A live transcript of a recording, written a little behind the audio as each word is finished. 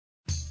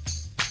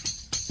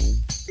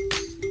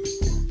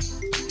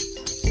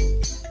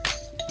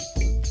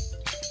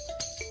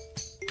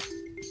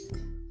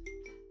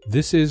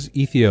This is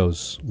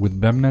Ethios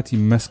with Bemnet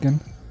Meskin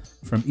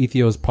from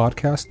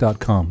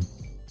ethiospodcast.com.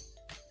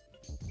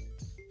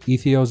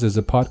 Ethios is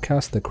a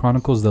podcast that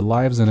chronicles the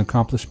lives and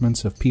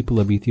accomplishments of people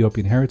of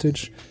Ethiopian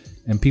heritage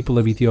and people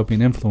of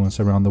Ethiopian influence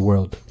around the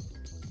world.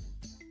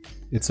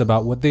 It's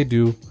about what they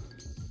do,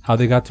 how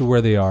they got to where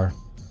they are,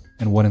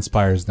 and what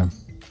inspires them.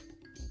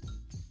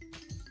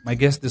 My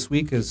guest this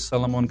week is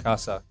Solomon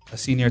Kassa, a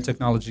senior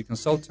technology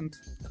consultant,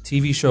 a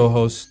TV show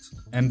host,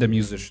 and a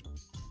musician.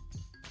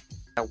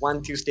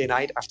 One Tuesday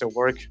night after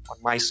work on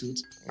my suit,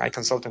 my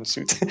consultant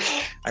suit,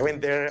 I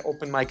went there,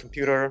 opened my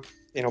computer,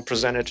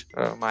 presented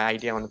my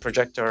idea on the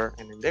projector,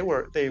 and then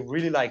they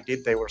really liked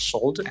it. They were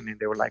sold, and then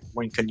they were like,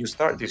 "When can you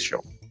start this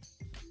show?"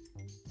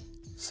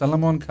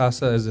 Solomon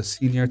Kassa is a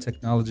senior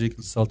technology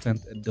consultant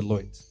at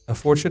Deloitte, a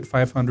Fortune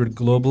 500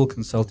 global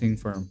consulting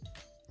firm.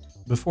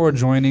 Before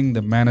joining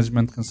the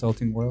management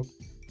consulting world,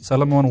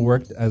 Solomon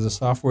worked as a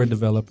software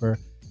developer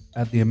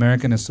at the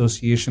American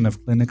Association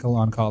of Clinical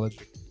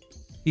Oncology.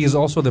 He is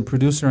also the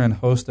producer and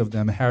host of the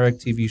Amharic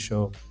TV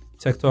show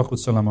Tech Talk with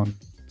Solomon,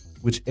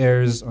 which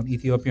airs on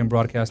Ethiopian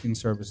Broadcasting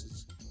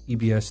Services,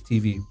 EBS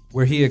TV,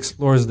 where he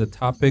explores the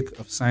topic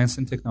of science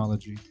and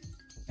technology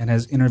and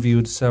has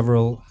interviewed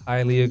several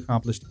highly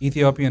accomplished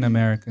Ethiopian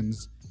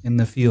Americans in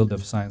the field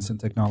of science and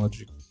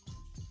technology.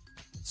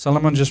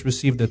 Solomon just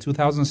received the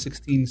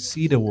 2016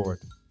 SEED Award,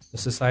 the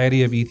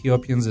Society of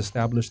Ethiopians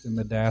Established in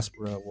the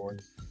Diaspora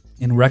Award,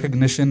 in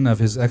recognition of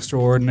his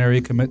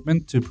extraordinary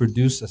commitment to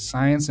produce a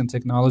science and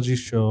technology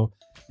show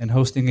and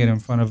hosting it in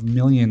front of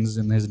millions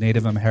in his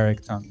native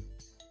Amharic tongue.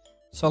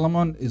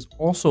 Solomon is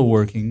also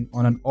working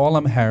on an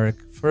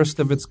all-Amharic,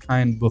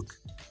 first-of-its-kind book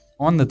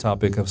on the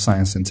topic of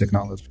science and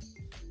technology.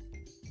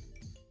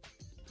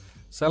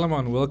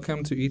 Solomon,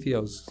 welcome to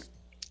Ethios.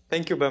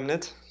 Thank you,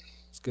 Bemnet.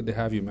 It's good to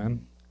have you,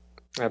 man.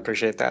 I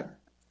appreciate that.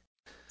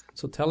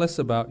 So tell us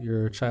about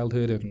your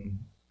childhood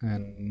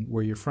and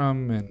where you're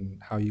from and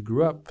how you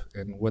grew up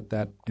and what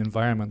that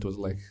environment was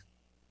like.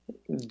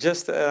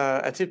 Just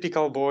a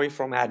typical boy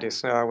from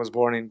Addis. I was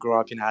born and grew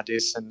up in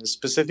Addis, and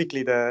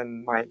specifically the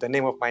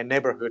name of my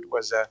neighborhood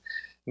was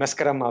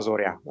Meskerem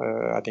Mazoria.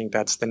 I think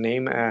that's the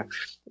name.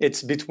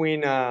 It's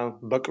between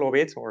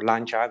Baklobet or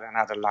Lancha,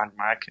 another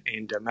landmark,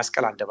 and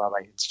Meskel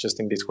Adebabai. It's just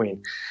in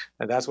between.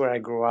 That's where I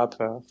grew up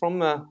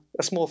from a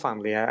small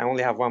family. I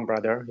only have one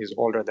brother. He's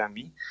older than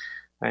me.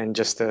 And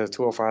just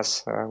two of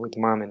us with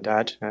mom and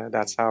dad.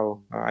 That's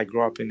how I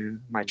grew up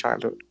in my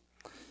childhood.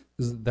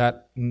 I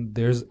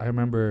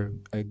remember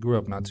I grew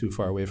up not too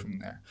far away from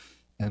there,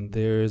 and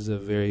there's a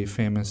very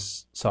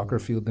famous soccer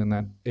field in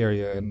that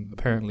area, and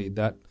apparently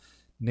that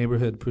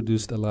neighborhood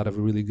produced a lot of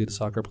really good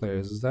soccer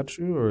players. Is that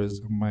true, or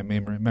is my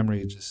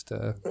memory just?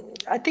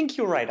 I think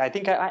you're right. I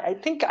think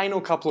I know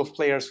a couple of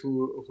players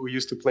who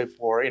used to play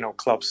for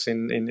clubs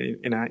in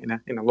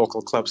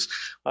local clubs.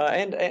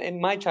 And in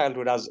my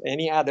childhood, as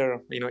any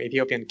other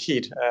Ethiopian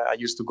kid, I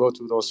used to go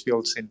to those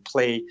fields and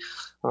play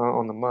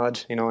on the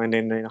mud, and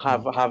then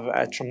have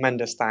a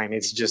tremendous time.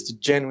 It's just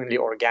genuinely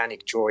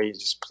organic joy,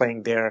 just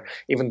playing there.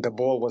 Even the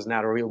ball was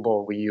not a real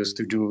ball. We used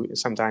to do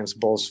sometimes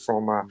balls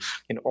from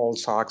old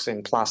socks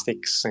and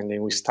plastics, and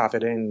then we stuff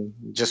it in,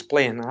 just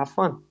play and have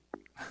fun.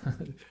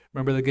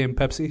 Remember the game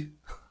Pepsi?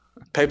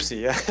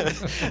 Pepsi, yeah.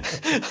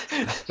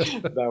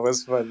 That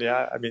was fun,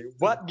 yeah. I mean,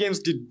 what games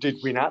did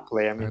we not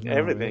play? I mean,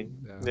 everything.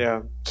 Right?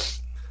 Yeah.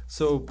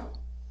 So,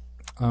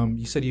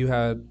 you said you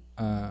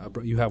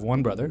have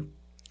one brother.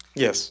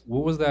 Yes.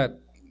 What was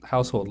that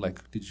household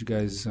like? Did you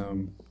guys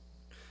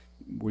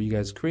were you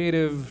guys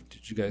creative?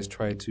 Did you guys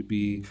try to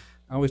be?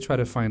 I always try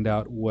to find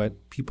out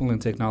what people in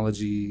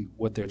technology,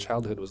 what their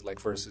childhood was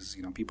like versus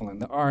people in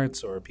the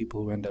arts or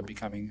people who end up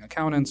becoming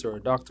accountants or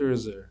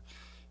doctors or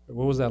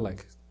what was that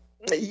like?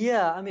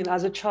 Yeah, I mean,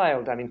 as a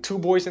child, two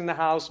boys in the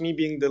house, me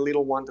being the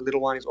little one. The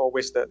little one is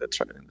always the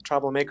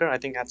troublemaker. I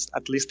think that's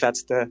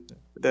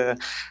the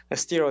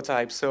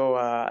stereotype. So,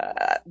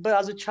 but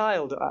as a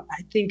child,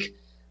 I think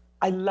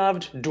I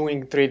loved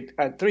doing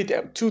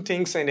two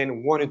things and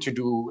then wanted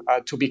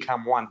to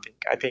become one thing.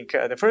 I think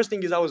the first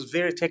thing is I was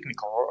very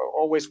technical.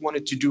 Always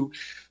wanted to do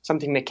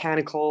something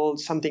mechanical,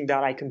 something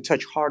that I can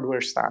touch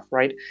hardware stuff,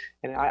 right?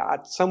 And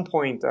at some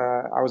point,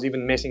 I was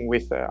even messing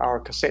with our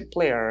cassette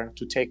player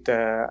to take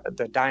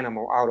the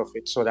dynamo out of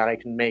it so that I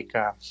can make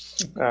a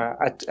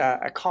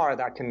car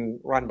that can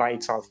run by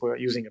itself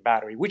using a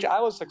battery, which I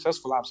was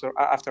successful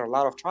after a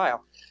lot of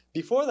trial.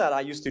 Before that,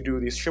 I used to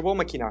do this Shibo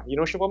Makina. You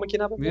know Shibo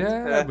Makina?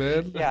 Yeah,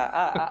 man.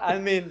 Yeah, I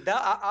mean,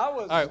 I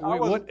was... All right,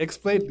 what?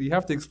 Explain. You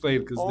have to explain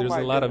because there's a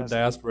lot of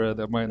diaspora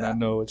that might not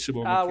know what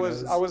Shibo Makina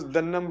is. I was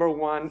the number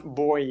one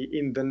boy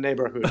in the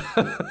neighborhood.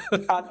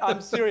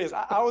 I'm serious.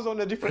 I was on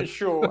a different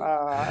show,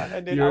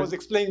 and then I was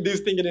explaining this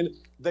thing, and then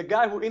the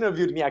guy who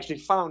interviewed me actually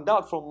found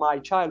out from my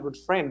childhood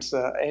friends,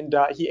 and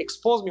he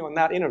exposed me on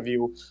that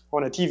interview,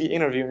 on a TV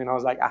interview, and I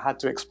was like, I had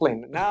to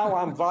explain. Now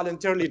I'm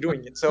voluntarily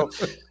doing it. So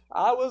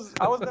I was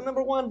the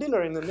number one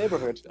dealer in the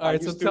neighborhood. All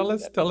right, so tell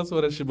us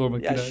what a Shibo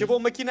Makina is. Shibo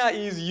Makina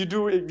is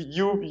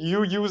you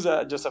use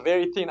just a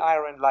very thin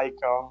iron, like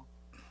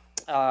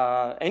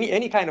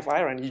any kind of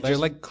iron. You They're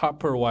just like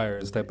copper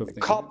wires type of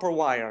thing. copper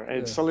wire.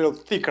 It's a little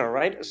thicker,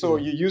 right? So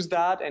you use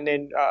that and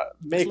then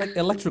It's make like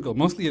electrical,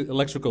 mostly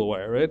electrical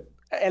wire, right?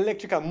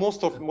 electrical.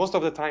 Most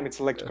of the time, it's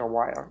electrical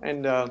wire,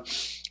 and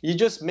you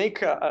just make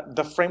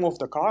the frame of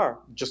the car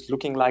just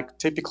looking like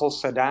typical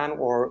sedan,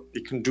 or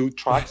you can do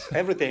trucks,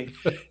 everything.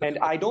 And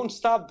I don't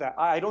stop there.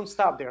 I don't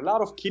stop there. A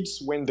lot of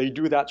kids, when they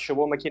do that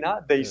chevaux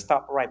machina, they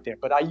stop right there.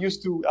 But I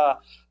used to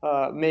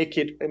make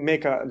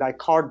a like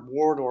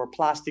cardboard or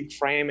plastic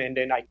frame, and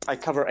then I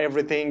cover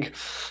everything.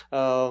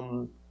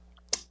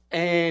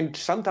 And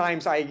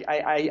sometimes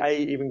I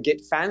even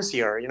get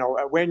fancier.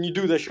 When you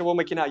do the chevaux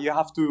machina, you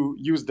have to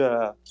use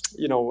the,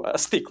 a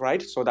stick,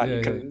 right? So that you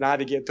can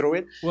navigate through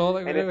it. Well,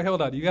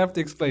 hold on. You have to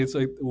explain.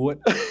 So what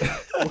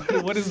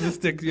what is the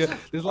stick? Yeah,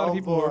 there's a lot of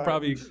people who are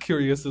probably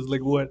curious as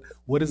like,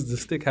 what does the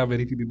stick have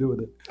anything to do with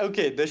it?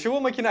 Okay, the chevaux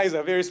machina is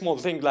a very small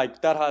thing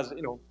like that has,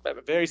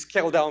 a very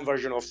scaled down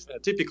version of a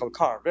typical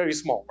car, very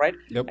small, right?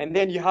 Yep. And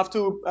then you have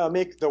to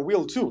make the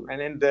wheel too. And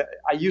then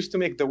I used to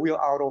make the wheel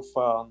out of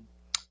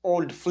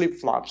old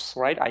flip-flops,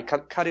 right? I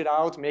cut it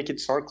out, make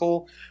it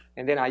circle,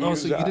 and then I use... Oh,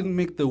 so you didn't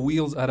make the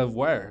wheels out of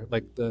wire,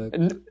 like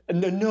the...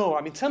 No,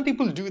 I mean, some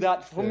people do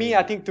that. For me,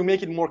 I think to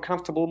make it more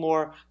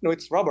comfortable,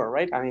 it's rubber,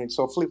 right? I mean,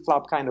 so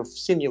flip-flop kind of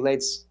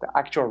simulates the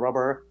actual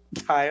rubber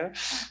tire.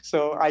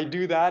 So I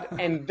do that,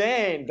 and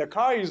then the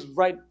car is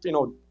right,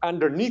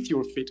 underneath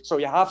your feet. So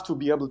you have to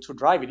be able to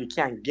drive it. You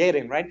can't get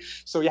in, right?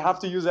 So you have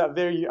to use a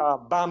very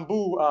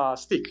bamboo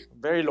stick,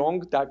 very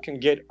long, that can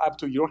get up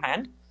to your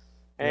hand.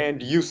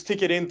 And you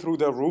stick it in through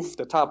the roof,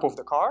 the top of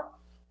the car,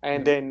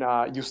 and then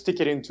you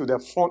stick it into the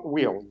front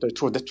wheel,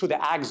 to the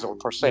axle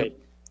per se. Yep.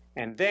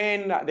 And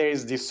then there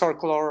is the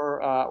circular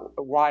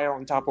wire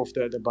on top of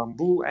the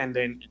bamboo, and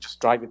then you just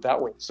drive it that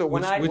way. So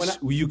which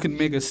you can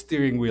make a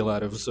steering wheel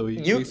out of. So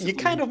you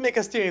kind of make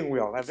a steering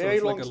wheel, a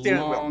very long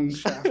steering wheel. Long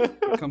shaft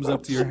that comes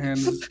up to your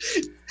hands.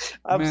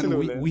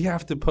 Absolutely. Man, we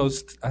have to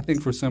post. I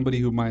think for somebody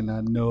who might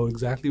not know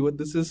exactly what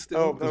this is.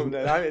 Still,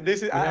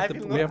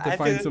 we have to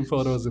find some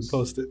photos and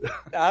post it.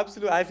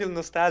 Absolutely, I feel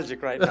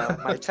nostalgic right now.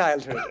 My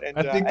childhood. And,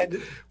 I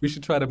think we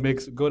should try to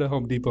go to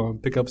Home Depot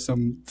and pick up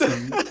some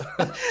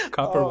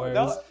copper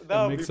wires.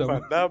 That would be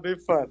fun. That would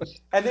be fun.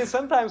 And then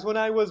sometimes when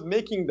I was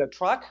making the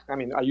truck, I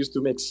mean, I used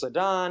to make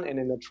sedan, and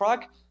in the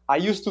truck, I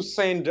used to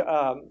send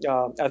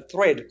a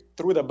thread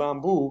through the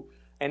bamboo.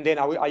 And then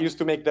I used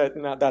to make that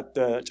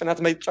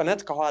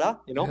chanet kahara,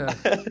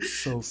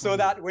 so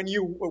that when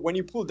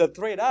you pull the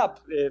thread up,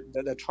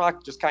 the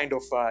truck just kind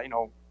of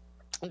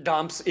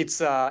dumps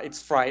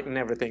its freight and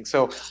everything.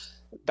 So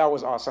that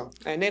was awesome.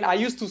 And then I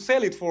used to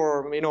sell it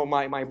for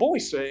my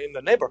boys in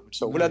the neighborhood.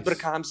 So nice.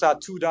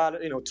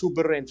 $2, 2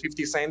 birr and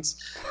 50 cents.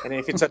 And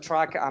if it's a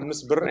truck,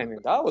 $5 birr, and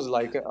that was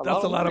like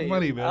that's a lot of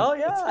money, man. Oh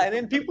yeah, and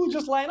then people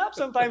just line up.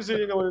 Sometimes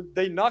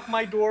they knock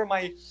my door,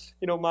 my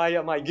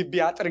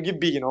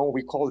gibbi,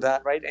 we call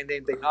that, right? And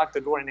then they knock the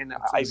door, and then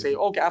that's I say,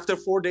 okay, after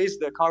 4 days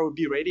the car will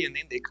be ready, and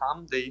then they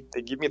come, they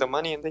give me the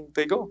money, and then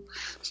they go.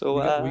 So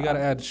we got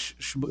to add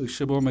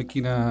chevaux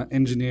machina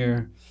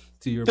engineer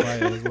to your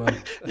bio as well.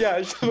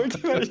 Yeah,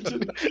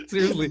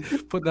 seriously,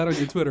 put that on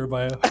your Twitter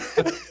bio.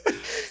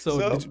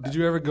 So did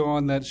you ever go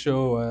on that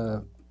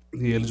show,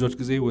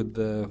 with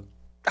the...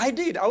 I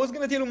did. I was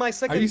going to tell you my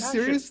second. Are you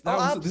serious?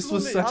 This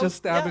was such a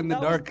stab in the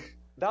dark.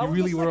 You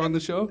really were on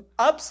the show?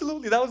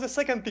 Absolutely. That was the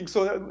second thing.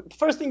 So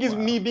first thing is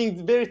me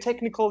being very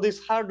technical, this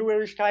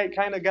hardware-ish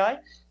kind of guy.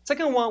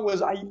 Second one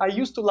was I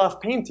used to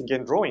love painting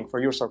and drawing, for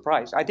your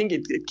surprise. I think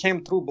it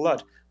came through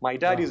blood. My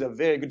dad is a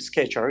very good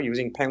sketcher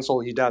using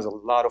pencil. He does a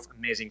lot of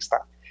amazing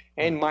stuff.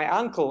 And my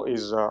uncle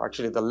is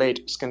actually the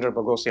late Skender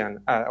Bogosian,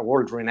 a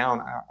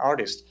world-renowned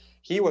artist.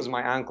 He was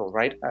my uncle,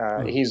 right?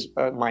 He's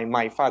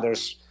my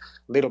father's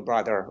little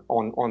brother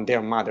on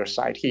their mother's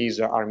side.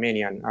 He's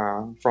Armenian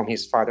from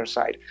his father's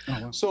side.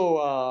 Oh, wow. So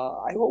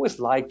I always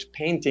liked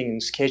painting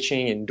and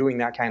sketching and doing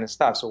that kind of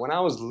stuff. So when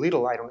I was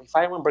little, I don't know if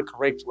I remember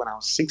correct, when I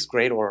was 6th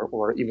grade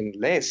or even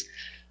less,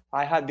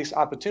 I had this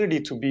opportunity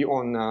to be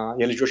on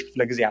የልጆች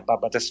ክፍለ ጊዜ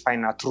አባባ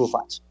ተስፋይና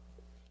ትሩፋት.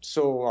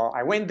 So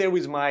I went there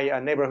with my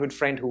neighborhood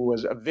friend who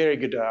was a very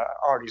good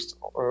artist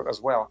as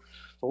well.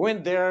 We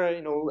went there,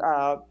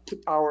 put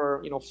our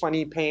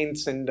funny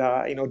paints and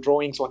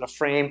drawings on a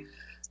frame.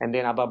 And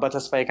then Abba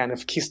Batasfai kind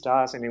of kissed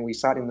us, and then we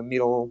sat in the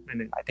middle, and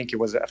then I think it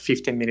was a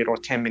 15-minute or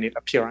 10-minute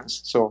appearance.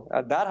 So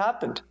that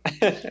happened.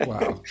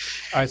 Wow!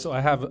 All right, so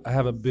I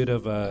have a bit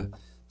of a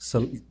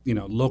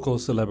local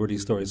celebrity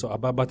story. So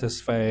Abba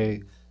Batasfai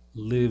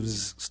lives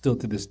still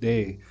to this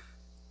day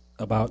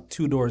about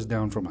 2 doors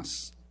down from us.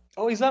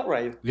 Oh, is that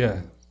right? Yeah.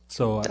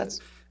 So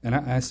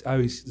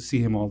I see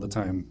him all the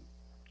time.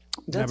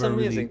 That's Never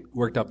amazing. really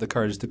worked up the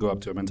courage to go up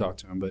to him and talk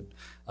to him, but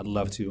I'd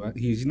love to.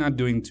 He's not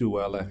doing too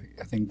well,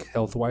 I think,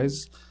 health-wise,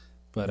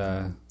 but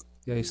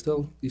yeah, he's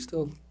still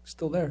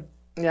there.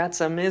 Yeah,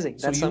 that's amazing.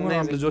 That's so you amazing.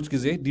 went on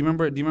the Do you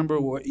remember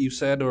what you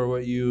said or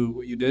what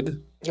you did?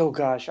 Oh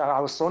gosh, I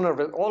was so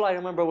nervous. All I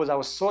remember was I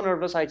was so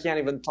nervous I can't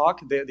even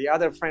talk. The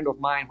other friend of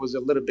mine was a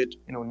little bit,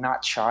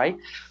 not shy,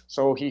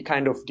 so he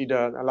kind of did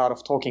a lot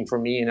of talking for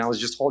me, and I was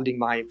just holding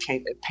my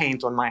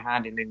paint on my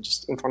hand and then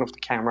just in front of the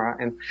camera,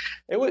 and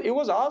it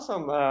was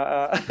awesome.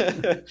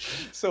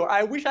 So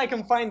I wish I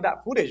can find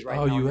that footage right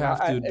Oh, now. you have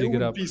to It dig it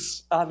would up. be.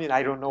 I mean,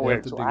 I don't know You have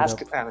where to to dig it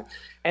ask. up.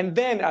 And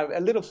then a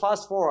little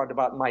fast forward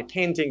about my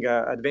painting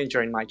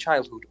adventure in my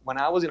childhood. When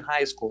I was in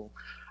high school,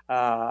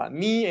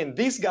 me and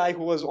this guy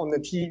who was on the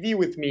TV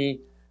with me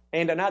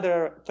and another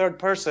third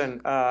person,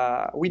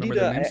 we Remember did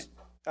their names?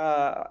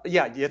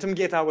 yeah, Yetim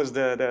Geta was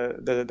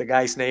the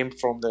guy's name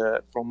from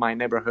my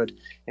neighborhood,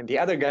 and the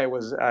other guy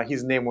was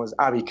his name was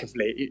Abi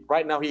Kifle.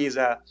 Right now he is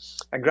a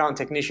ground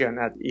technician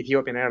at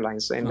Ethiopian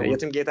Airlines, and Oh, wow.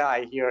 Yetim Geta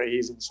I hear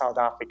he's in South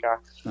Africa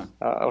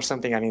or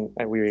something. I mean,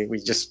 we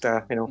just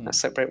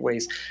separate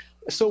ways.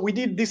 So we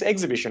did this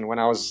exhibition when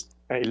I was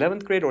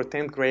 11th grade or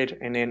 10th grade,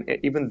 and then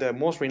even the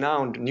most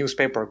renowned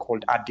newspaper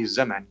called Addis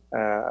Zaman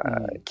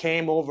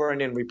came over and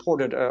then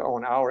reported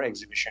on our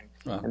exhibition,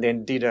 Wow. and then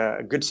did a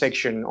good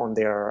section on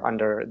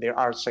under their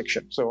art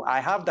section. So I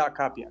have that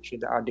copy actually,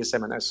 the Addis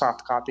Zaman, a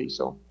soft copy.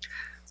 So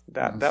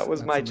that was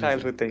That's my amazing.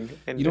 childhood thing.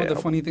 And You know what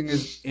the funny thing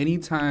is?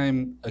 Anytime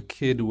a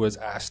kid was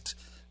asked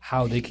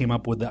how they came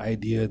up with the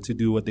idea to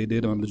do what they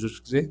did on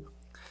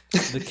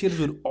the kids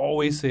would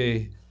always say,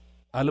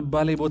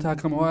 አልባሌ ቦታ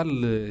ከመዋል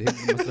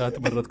ይሄን መስራት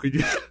መረጥኩኝ,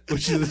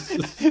 which is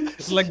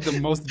it's like the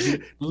most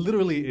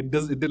literally it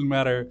didn't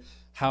matter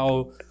how,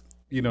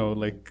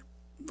 like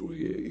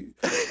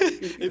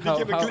how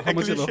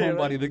much of a cliche,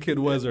 homebody right? the kid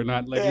was or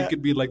not. Like, you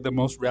could be like the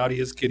most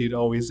rowdiest kid, he'd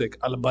always say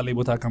አልባሌ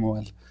ቦታ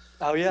ከመዋል.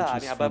 Oh yeah, I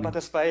Which is mean, funny. Ababa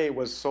Tasfaye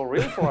was so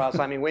real for us.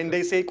 I mean, when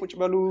they say Kuch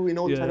Balu,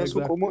 Yeah, Tanasu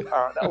exactly. Komu,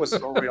 that was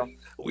so real.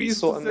 We used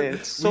So to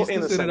amazing, sit, so we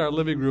used to sit in innocent. our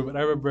living room, and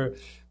I remember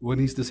when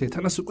he used to say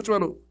 "Tanasu ቁጭ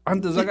በሉ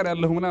አንተ እዛ ጋር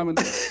ያለህ ምናምን,"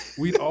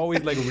 we'd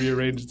always like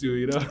rearrange too,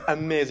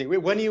 Amazing.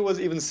 When he was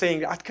even saying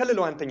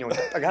 "Atkalelu anteño,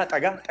 taga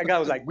taga taga,"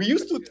 I was like, we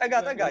used to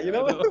taga taga,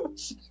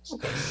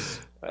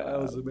 That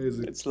was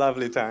amazing. It's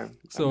lovely time.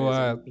 So,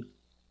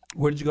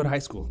 where did you go to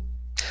high school?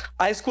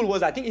 High school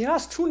was, I think it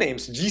has two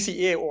names,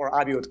 GCA or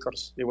Abiot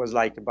Kurs. It was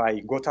like by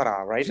Gotara,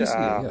 right?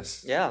 GCA, yes.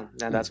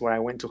 Yeah, and that's where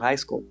I went to high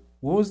school.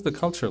 What was the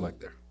culture like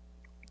there?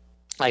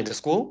 Like the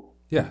school?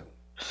 Yeah.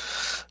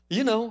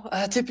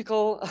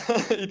 Typical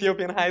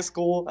Ethiopian high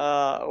school,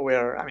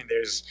 where I mean,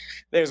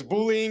 there's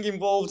bullying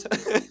involved.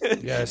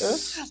 Yes.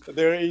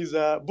 There is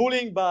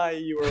bullying by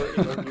your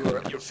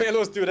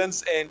fellow students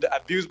and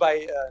abuse by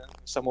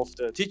some of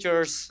the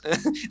teachers.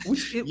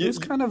 It was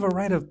kind of a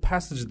rite of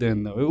passage then,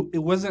 though.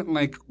 It wasn't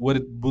like what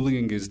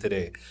bullying is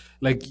today.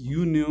 Like,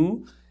 you knew,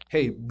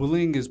 hey,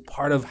 bullying is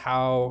part of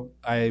how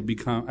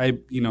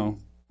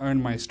earn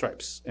my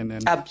stripes. And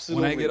then Absolutely.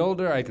 when I get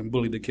older, I can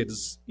bully the kids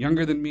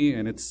younger than me,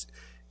 and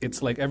it's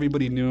like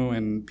everybody knew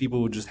and people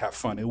would just have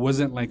fun. It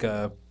wasn't like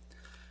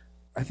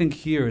I think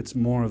here it's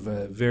more of a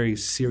very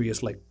serious,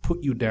 like, put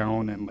you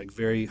down and like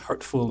very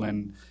hurtful and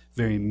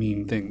very mean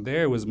thing.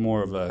 There was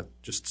more of a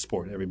just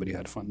sport. Everybody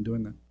had fun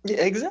doing that.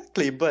 Yeah,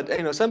 exactly. But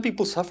some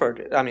people suffered.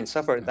 I mean,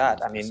 suffered that.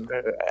 I mean,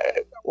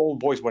 all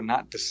boys were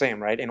not the same,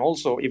 right? And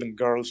also, even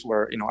girls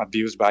were,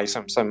 abused by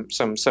some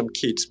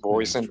kids,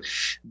 boys, and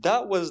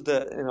that was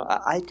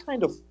I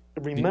kind of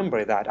remember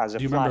that as a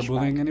Do you remember flashback.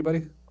 bullying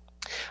anybody?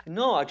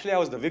 No, actually,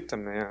 I was the victim.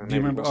 Do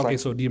you remember? Okay,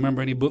 so do you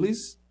remember any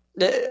bullies?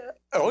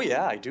 Oh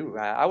yeah, I do.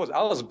 I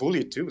was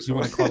bullied too. So. You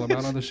want to call them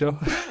out on the show?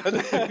 I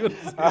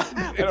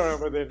don't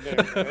remember their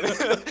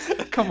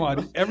name. Come on,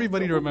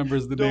 everybody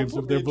remembers the names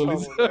of their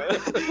bullies.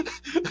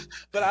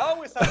 But I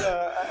always had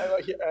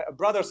a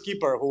brother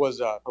skipper who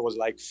was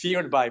like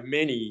feared by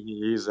many.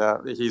 He's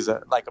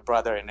like a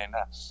brother, and then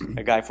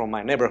a guy from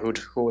my neighborhood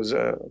who was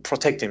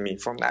protecting me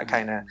from that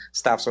kind of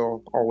stuff. So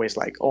always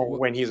like,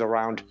 when he's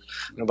around,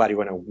 nobody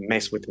want to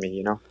mess with me,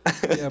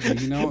 Yeah, but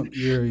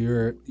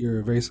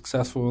you're very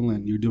successful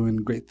and you're doing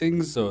great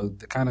things. So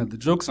the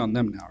joke's on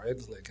them now, right?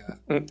 It's like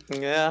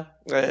yeah,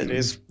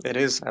 it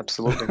is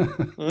absolutely.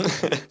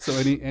 So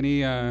any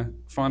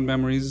fond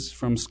memories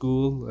from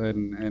school,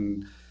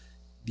 and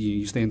do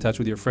you stay in touch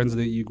with your friends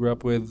that you grew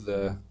up with?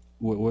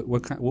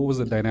 What was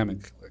the dynamic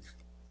like?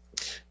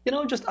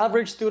 Just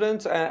average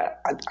student.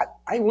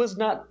 I was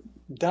not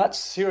that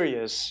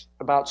serious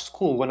about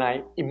school when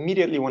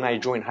I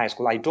joined high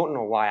school. I don't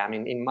know why. I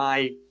mean, in my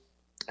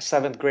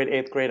 7th grade,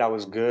 8th grade, I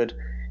was good.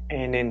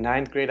 And in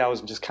 9th grade, I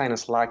was just kind of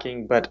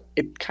slacking, but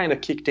it kind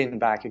of kicked in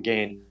back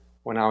again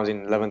when I was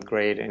in 11th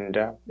grade. And,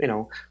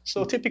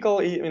 so typical,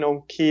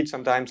 kid,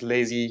 sometimes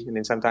lazy, and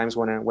then sometimes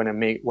want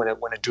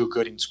to do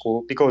good in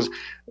school. Because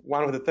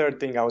one of the third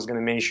thing I was going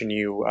to mention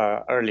you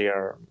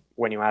earlier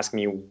when you asked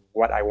me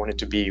what I wanted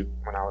to be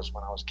when I was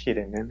a kid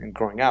and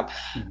growing up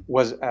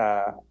was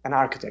an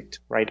architect,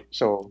 right?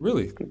 So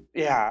really,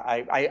 yeah,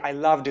 I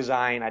love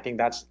design. I think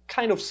that's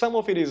kind of some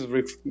of it is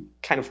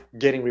kind of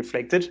getting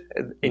reflected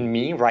in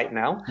me right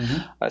now.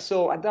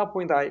 So at that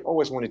point, I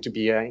always wanted to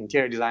be an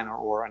interior designer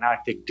or an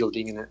architect,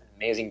 building an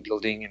amazing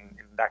building and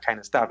that kind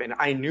of stuff. And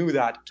I knew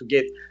that to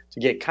get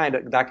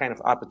that kind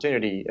of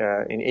opportunity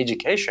in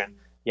education,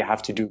 you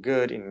have to do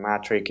good in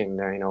matric and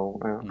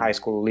high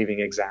school leaving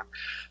exam.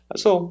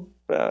 So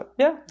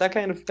yeah, that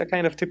kind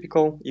of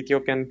typical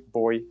Ethiopian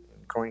boy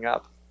growing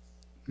up.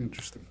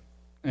 Interesting.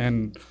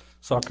 And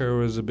soccer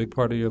was a big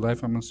part of your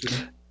life, I'm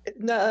assuming?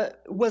 No,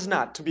 was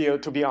not, to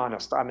be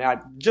honest. I mean,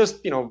 I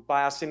just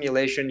by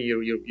assimilation,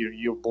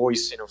 your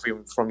boys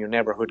from your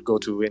neighborhood go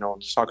to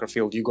soccer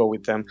field. You go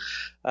with them.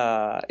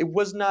 It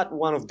was not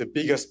one of the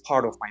biggest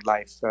part of my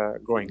life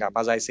growing up.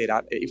 As I said,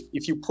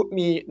 if you put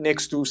me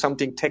next to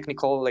something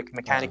technical like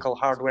mechanical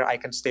hardware, I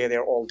can stay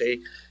there all day.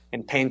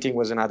 And painting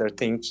was another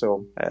thing.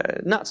 So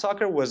not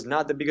soccer was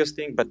not the biggest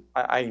thing, but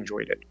I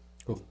enjoyed it.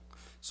 Cool.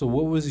 So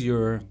what was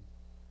your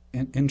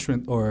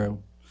entrance, or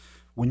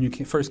when you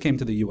first came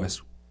to the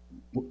U.S.?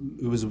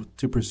 It was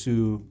to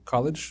pursue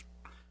college?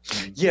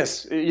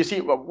 Yes, you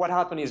see, what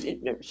happened is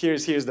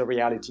here's the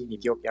reality in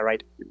Ethiopia,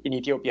 right? In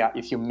Ethiopia,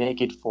 if you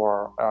make it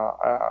for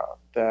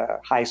the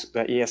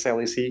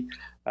ESLEC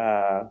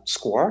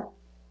score,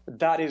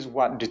 that is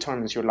what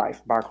determines your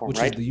life back home, Which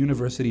right? is the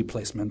university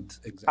placement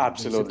exam.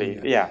 Absolutely,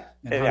 yeah.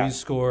 And how you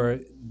score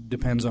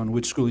depends on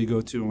which school you go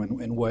to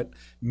and what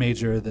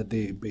major that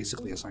they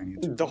basically assign you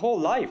to. The whole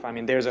life. I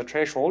mean, there's a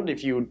threshold.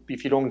 If you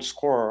don't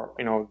score,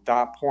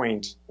 that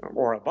point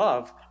or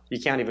above, you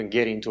can't even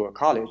get into a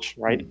college,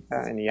 right?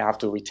 And you have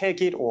to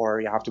retake it, or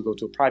you have to go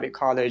to a private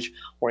college,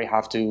 or you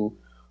have to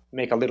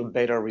make a little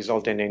better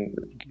result and then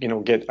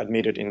get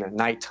admitted in the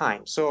night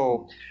time.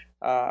 So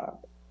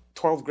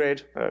 12th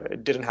grade,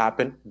 it didn't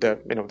happen. The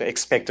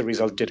expected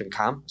result didn't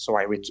come, so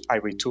I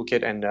retook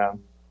it and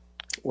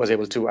was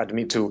able to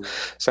admit to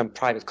some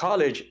private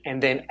college,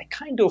 and then I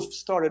kind of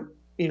started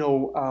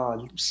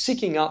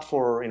seeking out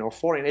for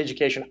foreign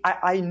education.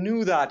 I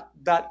knew that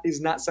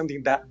is not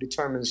something that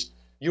determines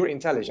your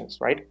intelligence,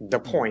 right? The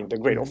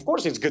grade. Of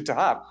course, it's good to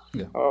have.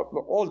 Yeah.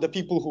 All the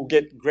people who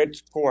get great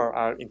score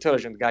are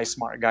intelligent guys,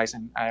 smart guys,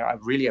 and I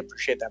really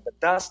appreciate that. But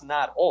that's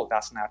not all.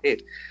 That's not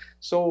it.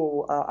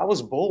 So I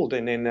was bold,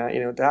 and then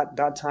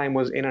that time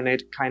was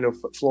internet kind of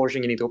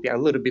flourishing in Ethiopia a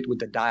little bit with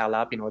the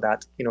dial-up,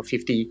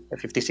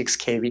 56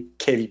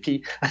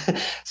 kbp.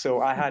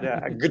 So I had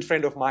a good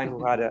friend of mine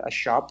who had a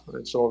shop.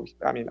 So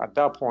I mean, at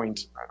that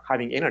point,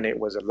 having internet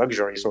was a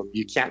luxury. So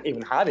you can't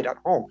even have it at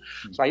home.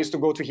 So I used to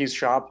go to his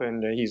shop,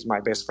 and he's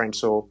my best friend.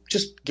 So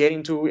just get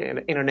into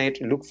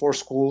internet, look for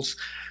schools,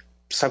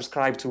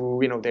 subscribe to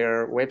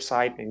their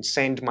website, and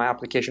send my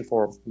application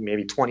for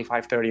maybe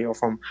 25, 30 of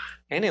them.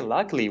 And then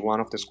luckily one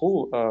of the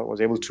school was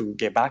able to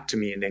get back to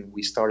me, and then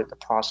we started the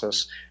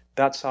process.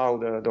 That's how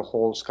the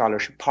whole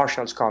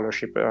partial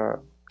scholarship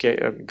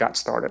got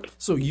started.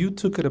 So you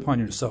took it upon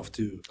yourself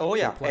to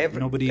apply.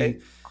 Nobody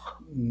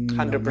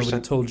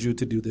 100% told you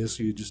to do this.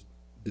 You just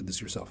did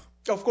this yourself.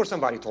 Of course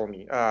somebody told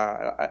me.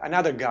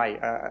 Another guy,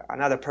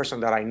 another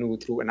person that I knew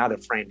through another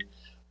friend,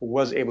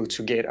 was able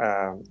to get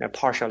a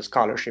partial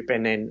scholarship.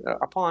 And then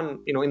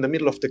upon, in the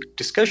middle of the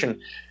discussion,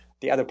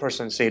 the other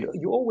person said,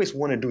 you always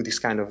want to do this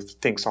kind of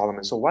thing,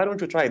 Solomon. So why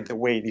don't you try it the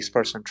way this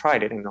person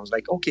tried it? And I was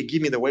like, okay,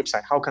 give me the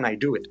website. How can I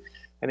do it?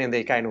 And then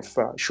they kind of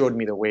showed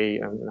me the way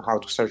and how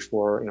to search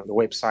for the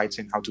websites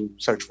and how to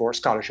search for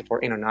scholarship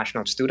for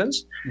international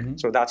students. Mm-hmm.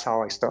 So that's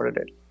how I started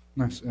it.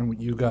 Nice. And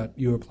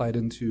you applied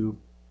into...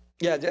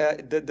 Yeah,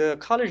 the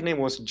college name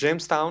was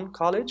Jamestown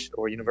College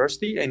or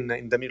University in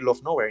the middle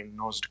of nowhere in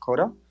North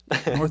Dakota.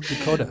 North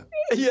Dakota?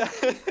 Yeah.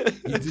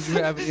 Did you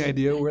have any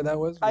idea where that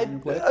was when you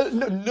played?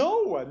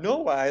 No.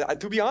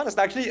 To be honest,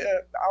 actually,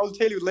 I'll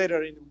tell you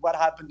later what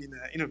happened in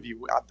the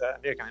interview at the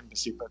American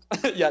Embassy.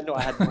 But yeah, no,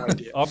 I had no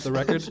idea. Off the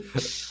record?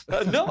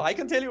 No, I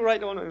can tell you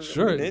right on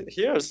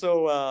here.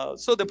 So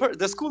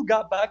the school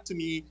got back to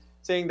me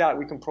saying that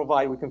we can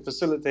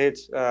facilitate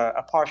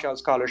a partial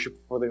scholarship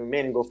for the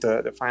remaining of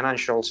the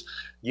financials.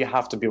 You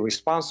have to be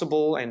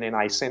responsible. And then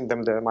I sent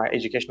them my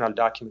educational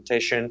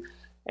documentation.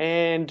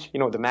 And,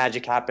 the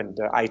magic happened,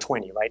 the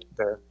I-20, right?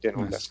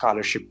 The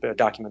scholarship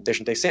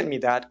documentation. They sent me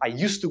that. I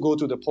used to go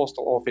to the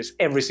postal office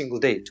every single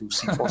day to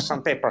see for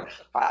some paper.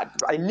 By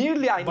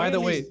the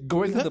way,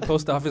 going to the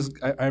post office,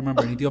 I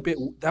remember in Ethiopia,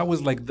 that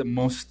was like the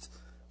most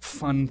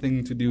fun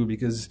thing to do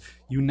because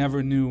you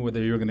never knew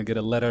whether you were going to get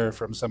a letter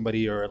from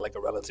somebody or like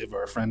a relative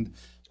or a friend.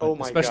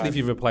 Especially if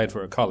you've applied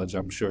for a college,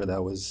 I'm sure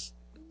that was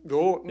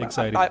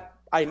exciting.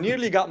 I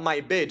nearly got my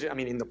bed,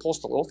 in the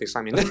postal office.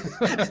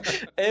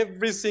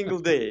 Every single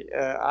day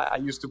I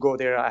used to go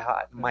there. I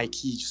had my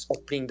key, just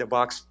opening the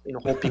box,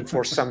 hoping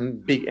for some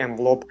big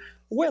envelope.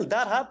 Well,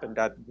 that happened.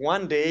 That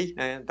one day,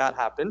 that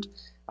happened.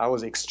 I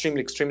was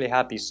extremely, extremely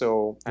happy.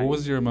 So, what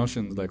was your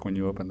emotions like when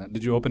you opened that?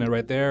 Did you open it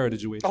right there, or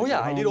did you wait? Oh yeah,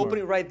 I did open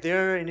it right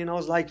there, and then I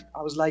was like,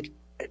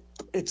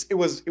 it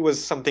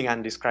was something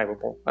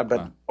indescribable.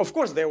 But of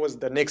course, there was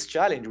the next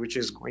challenge, which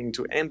is going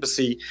to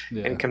embassy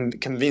and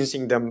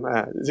convincing them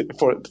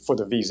for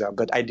the visa.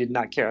 But I did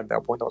not care at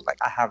that point. I was like,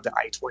 I have the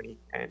I-20,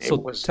 and so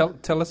it was.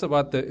 Tell us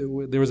about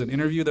there was an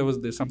interview.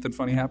 There something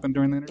funny happened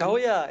during the interview. Oh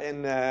yeah,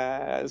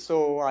 and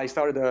so I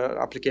started the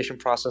application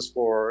process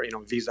for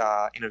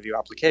visa interview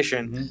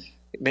application.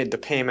 Mm-hmm. made the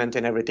payment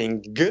and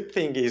everything. Good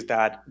thing is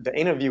that the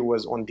interview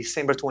was on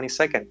December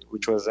 22nd,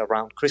 which was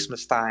around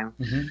Christmas time.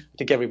 Mm-hmm. I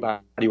think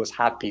everybody was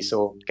happy.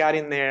 So got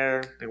in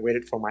there and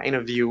waited for my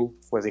interview.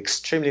 Was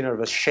extremely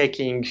nervous,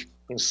 shaking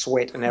in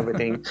sweat and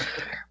everything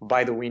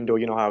by the window.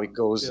 You know how it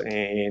goes. Yep.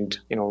 And,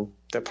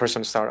 the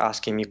person started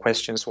asking me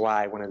questions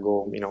why I want to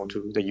go,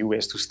 to the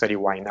US to study,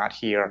 why not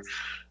here?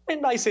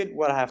 And I said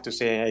what I have to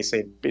say. I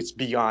said it's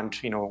beyond,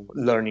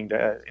 learning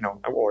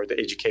or the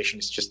education.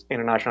 It's just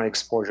international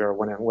exposure.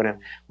 When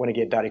I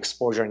get that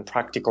exposure and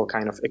practical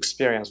kind of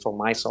experience for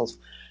myself.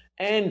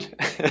 And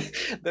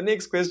the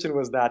next question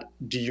was that,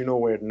 do you know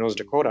where North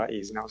Dakota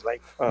is? And I was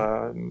like,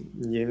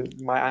 yeah,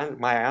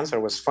 my answer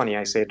was funny.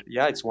 I said,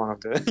 yeah, it's one of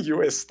the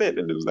U.S. state.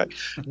 And it was like,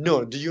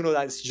 no, do you know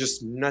that it's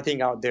just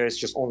nothing out there? It's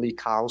just only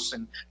cows.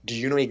 And do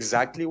you know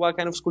exactly what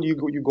kind of school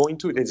you're going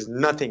to? There's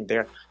nothing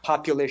there.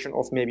 Population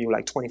of maybe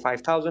like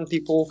 25,000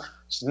 people.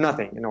 It's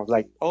nothing.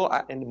 Like,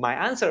 and my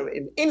answer,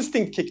 an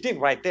instinct kicked in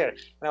right there.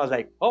 And I was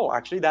like, oh,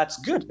 actually, that's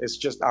good. It's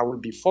just I will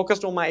be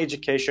focused on my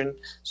education.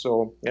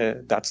 So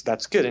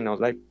that's good. And I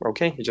was like,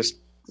 okay, just.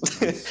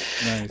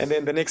 Nice. And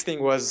then the next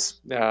thing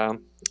was,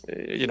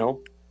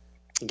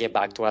 get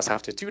back to us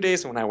after 2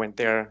 days. When I went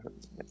there,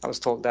 I was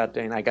told that,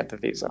 and I got the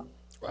visa.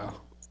 Wow.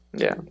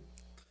 Yeah.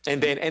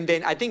 And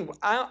then I think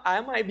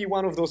I might be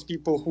one of those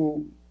people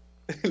who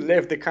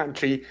left the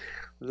country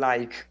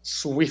like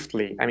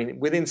swiftly. I mean,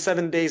 within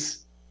 7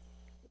 days,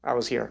 I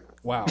was here.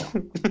 Wow.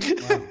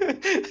 Wow.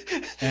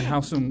 And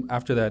how soon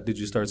after that did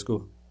you start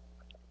school?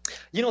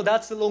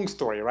 That's a long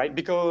story, right?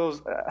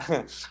 Because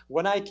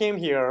when I came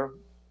here,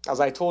 as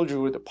I told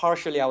you,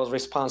 partially I was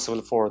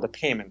responsible for the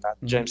payment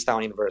at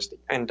Jamestown University.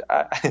 And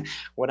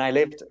when I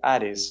left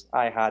Addis,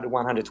 I had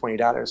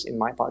 $120 in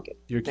my pocket.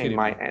 You're kidding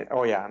me.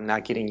 Oh, yeah, I'm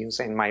not kidding you,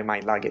 in my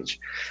luggage.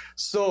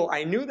 So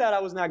I knew that I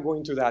was not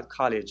going to that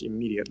college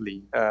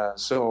immediately.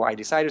 So I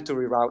decided to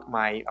reroute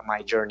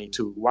my journey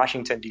to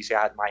Washington, D.C.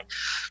 I had my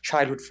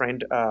childhood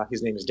friend.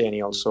 His name is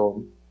Daniel.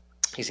 So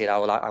he said, I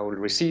will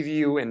receive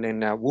you, and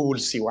then we will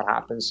see what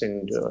happens,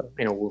 and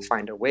we'll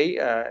find a way.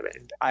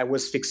 I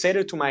was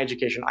fixated to my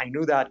education. I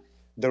knew that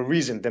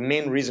the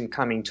main reason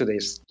coming to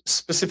this,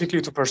 specifically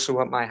to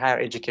pursue my higher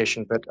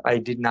education, but I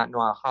did not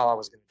know how I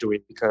was going to do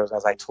it because,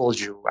 as I told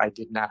you, I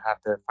did not have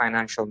the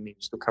financial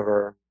means to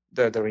cover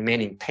the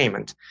remaining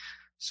payment.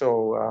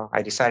 So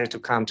I decided to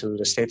come to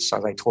the States.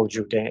 As I told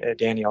you,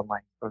 Daniel,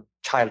 my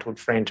childhood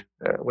friend,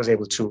 was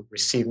able to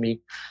receive me.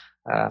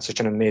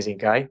 Such an amazing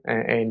guy.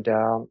 And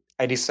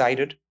I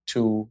decided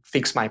to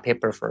fix my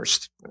paper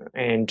first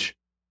and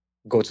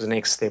go to the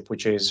next step,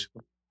 which is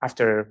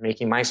after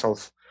making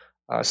myself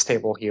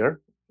stable here,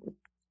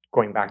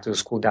 going back to the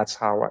school. That's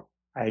how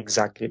I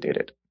exactly did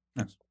it.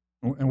 Yes.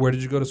 And where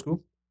did you go to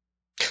school?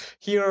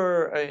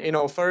 Here,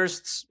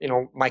 first,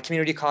 my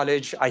community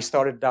college, I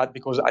started that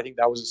because I think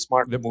that was a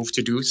smart move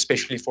to do,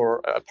 especially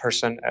for a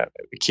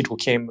kid who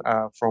came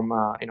from,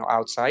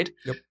 outside.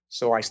 Yep.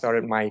 So I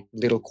started my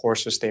little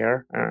courses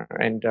there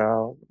and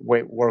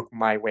worked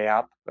my way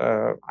up.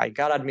 I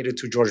got admitted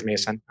to George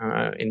Mason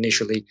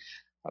initially,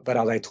 but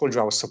as I told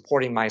you, I was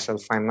supporting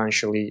myself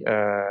financially,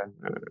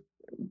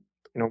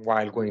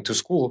 while going to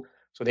school.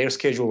 So their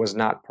schedule was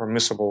not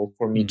permissible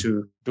for me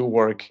to do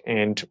work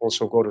and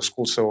also go to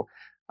school. So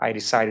I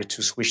decided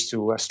to switch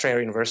to Strayer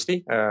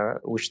University,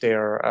 which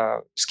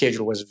their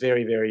schedule was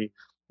very, very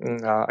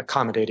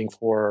accommodating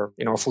for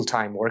a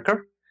full-time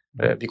worker.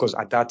 Because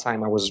at that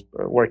time I was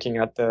working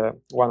at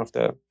one of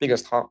the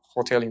biggest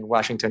hotel in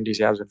Washington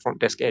D.C. as a front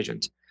desk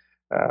agent.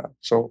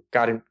 So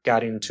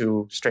got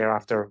into Strayer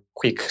after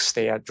quick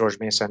stay at George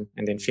Mason,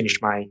 and then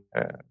finished my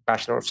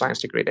Bachelor of Science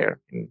degree there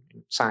in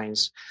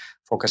science,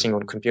 focusing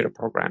on computer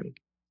programming.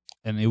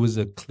 And it was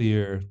a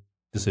clear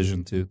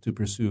decision to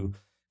pursue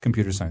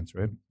computer science,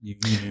 right? You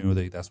knew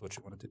that that's what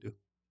you wanted to do.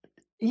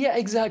 Yeah,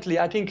 exactly.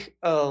 I think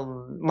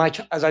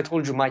as I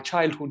told you, my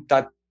childhood,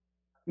 that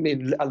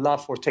made a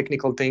love for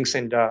technical things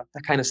and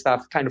that kind of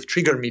stuff kind of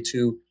triggered me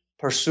to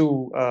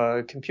pursue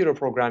computer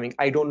programming.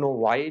 I don't know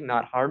why,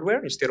 not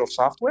hardware instead of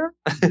software.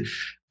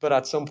 But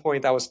at some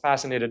point I was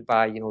fascinated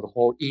by, the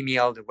whole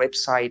email, the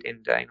website,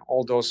 and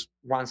all those.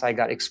 Once I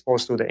got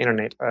exposed to the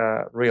internet,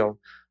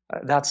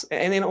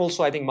 and then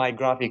also I think my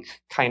graphic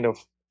kind of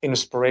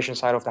inspiration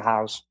side of the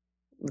house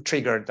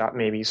triggered that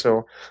maybe.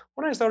 So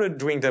when I started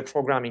doing the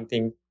programming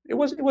thing, it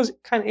was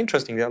kind of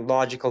interesting. The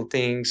logical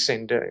things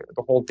and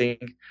the whole thing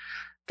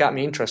got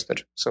me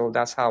interested. So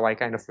that's how I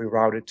kind of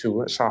rerouted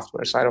to a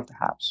software side of the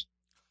house.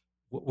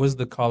 What was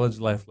the college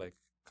life like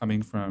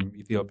coming from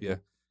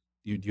Ethiopia?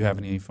 Do you have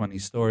any funny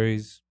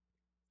stories?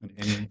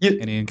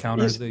 Any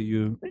encounters that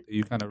you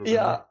kind of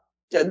remember?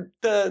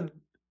 Yeah.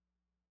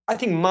 I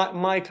think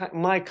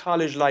my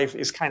college life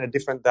is kind of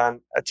different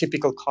than a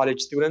typical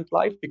college student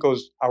life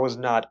because I was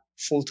not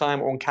full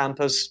time on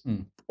campus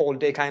all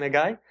day kind of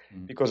guy.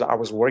 Because I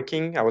was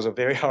working. I was a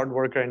very hard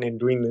worker and then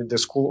doing the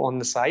school on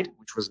the side,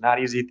 which was not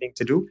easy thing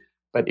to do.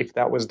 But if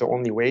that was the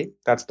only way,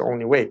 that's the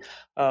only way.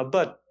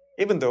 But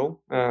even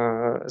though,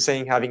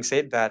 having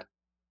said that,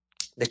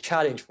 the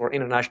challenge for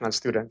international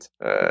students,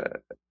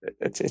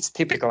 it's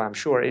typical, I'm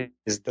sure,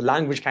 is the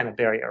language kind of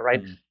barrier,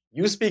 right?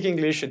 You speak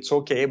English, it's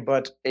okay,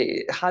 but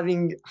having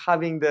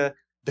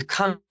the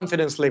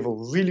confidence level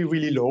really,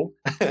 really low,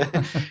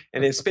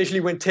 and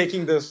especially when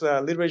taking those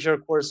literature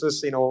courses,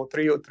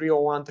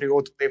 301,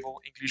 302 level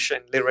English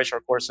and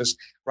literature courses,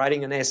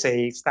 writing an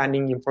essay,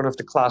 standing in front of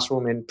the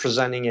classroom and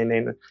presenting, and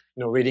then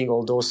reading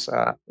all those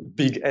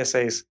big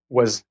essays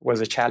was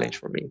a challenge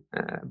for me.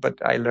 But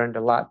I learned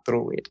a lot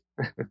through it.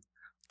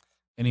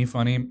 Any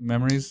funny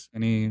memories?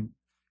 Any,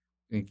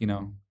 like,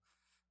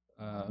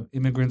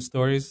 immigrant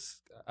stories?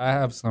 I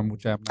have some,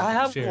 which I'm not I going to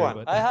have share, one.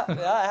 but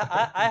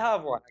I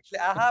have one. Actually,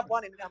 I have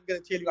one, and I'm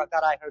going to tell you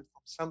that I heard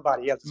from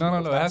somebody else no,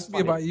 because It has that's to be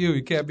funny. about you.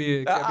 It can't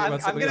be about I'm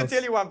somebody going to tell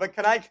else. you one, but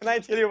can I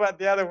tell you about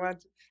the other one?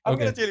 I'm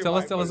going Okay, to tell you tell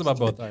us mine tell us first. about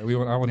both. All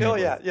right, I want to hear Oh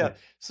yeah, both. yeah.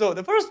 So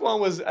the first one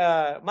was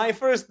my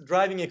first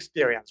driving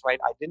experience. Right,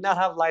 I did not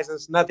have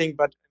license, nothing,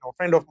 but a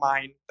friend of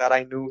mine that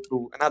I knew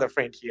through another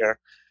friend here.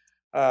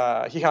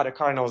 He had a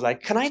car, and I was like,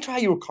 "Can I try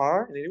your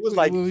car?" And it was Wait,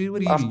 like,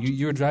 what do you mean?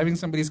 You were driving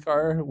somebody's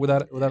car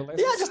without a yeah,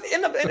 license? just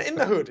in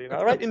the hood,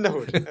 right in the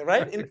hood,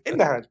 right in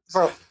the hood.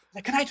 So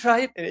like, can I try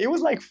it? And it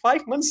was like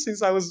 5 months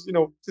since I was,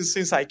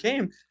 since I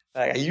came.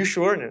 Like, are you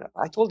sure? And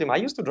I told him I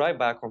used to drive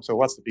back home, so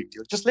what's the big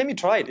deal? Just let me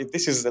try it.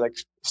 This is like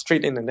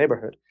street in the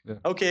neighborhood. Yeah.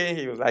 Okay,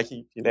 he was like,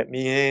 he let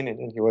me in, and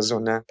then he was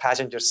on the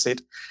passenger seat.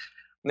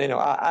 And,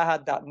 I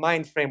had that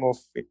mind frame of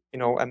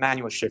a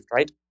manual shift,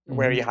 right?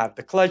 Where you have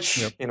the clutch,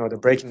 Yep. the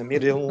brake in the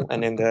middle,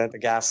 and then the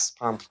gas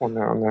pump on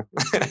the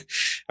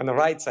on the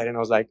right side. And I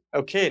was like,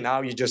 okay,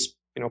 now you just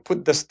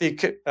put the stick,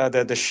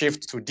 the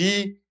shift to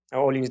D.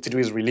 All you need to do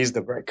is release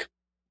the brake.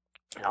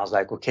 And I was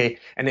like, okay.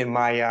 And then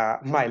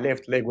my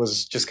left leg was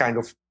just kind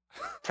of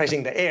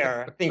pressing the air,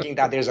 thinking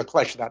that there's a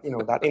clutch,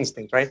 that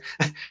instinct, right?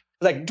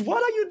 Like,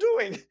 what are you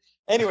doing?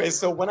 Anyway,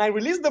 so when I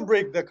released the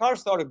brake, the car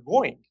started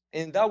going.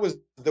 And that was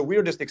the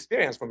weirdest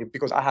experience for me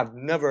because I have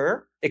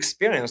never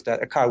experienced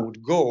that a car would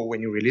go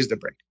when you release the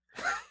brake.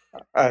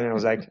 And I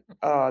was like,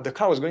 the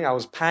car was going. I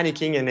was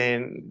panicking. And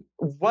then,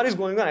 what is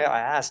going on?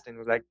 I asked, and it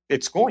was like,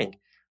 it's going.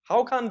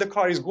 How come the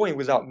car is going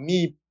without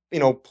me,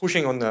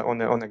 pushing on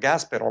the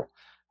gas pedal?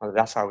 Well,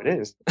 that's how it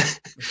is.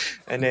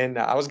 And then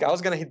I was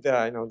gonna hit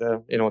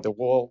the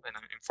wall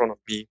in front of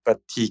me,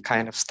 but he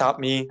kind of stopped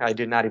me. I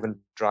did not even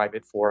drive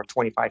it for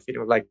 25 feet. It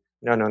was like,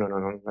 no, no, no, no,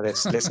 no.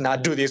 Let's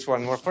not do this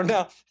one more for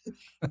now.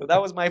 So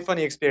that was my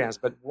funny experience.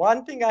 But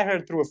one thing I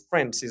heard through a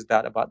friend is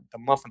that about the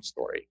muffin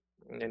story.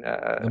 And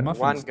The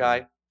muffin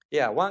story.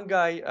 one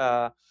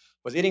guy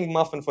was eating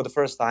muffin for the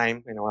first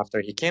time,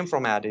 after he came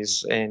from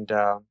Addis, and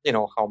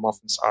how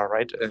muffins are,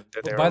 right? And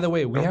But by they're, the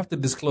way, we have to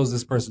disclose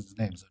this person's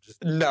name. So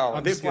just no,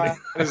 I'm just kidding.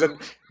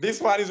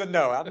 this one is a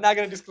no. I'm not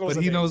going to disclose But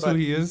the he name, knows who but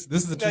he is.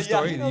 This is a true yeah,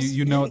 story.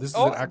 he knows. This is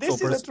an actual This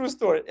is a person. true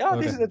story. Yeah,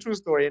 Okay. this is a true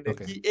story. And then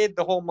Okay. he ate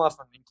the whole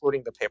muffin,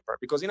 including the paper,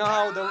 because you know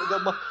how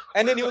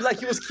and then he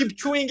was keep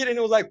chewing it, and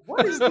it was like,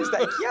 what is this?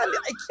 I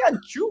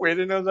can't chew it,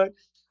 and I was like,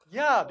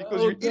 yeah,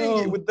 because Oh you're eating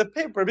it no. with the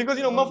paper, because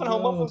Oh how no.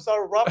 muffins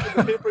are wrapped with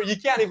the paper, you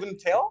can't even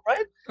tell,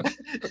 right?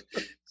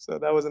 So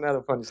that was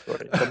another funny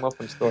story, the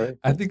muffin story.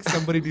 I think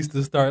somebody needs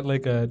to start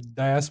like a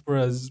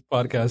diaspora's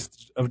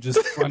podcast of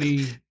just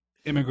funny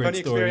immigrant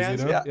Funny stories,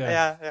 experience, yeah, Yeah.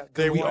 yeah, yeah.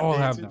 Because Day we one, all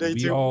day have two, them. day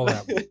We two. all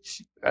have them.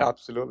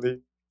 Absolutely.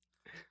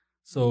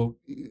 So,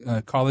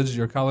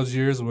 your college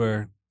years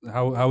were,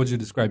 how would you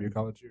describe your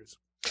college years?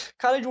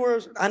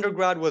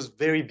 Undergrad was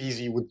very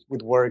busy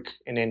with work,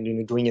 and then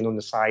doing it on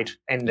the side,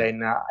 and then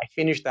I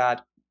finished that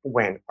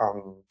when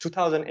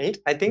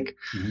 2008, I think.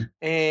 Mm-hmm.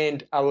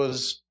 And I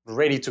was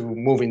ready to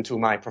move into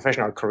my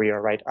professional career,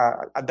 right?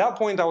 At that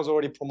point, I was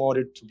already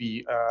promoted to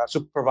be a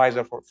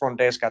supervisor for front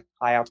desk at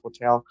Hyatt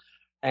Hotel.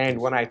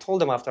 And when I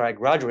told them after I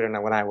graduated,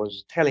 and when I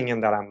was telling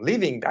them that I'm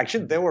leaving,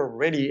 actually they were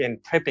ready and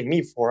prepping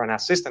me for an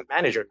assistant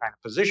manager kind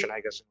of position, I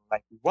guess.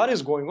 Like, what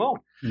is going on?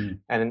 Mm-hmm.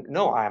 And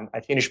no,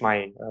 I finished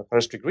my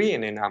first degree,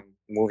 and then I'm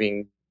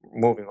moving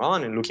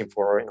on and looking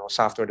for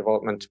software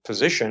development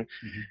position.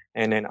 Mm-hmm.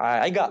 And then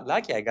I got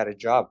lucky. I got a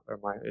job,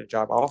 my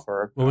job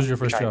offer. What was your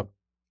first job?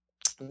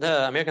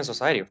 The American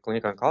Society of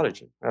Clinical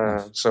Oncology.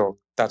 Nice. So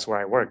that's where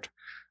I worked.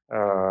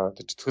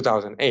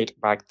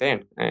 2008 back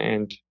then,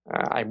 and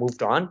I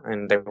moved on,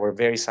 and they were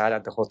very sad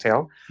at the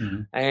hotel,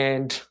 Mm-hmm.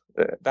 and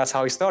that's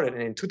how it started.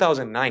 And in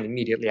 2009,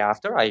 immediately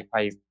after, I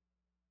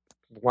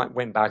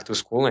went back to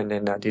school, and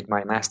then did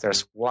my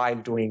master's while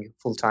doing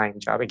full-time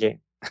job again.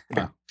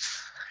 Wow.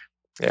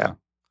 Yeah. Wow.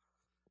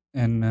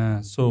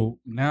 And so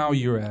now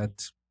you're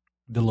at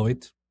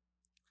Deloitte.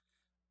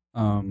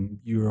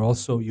 You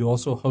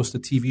also host a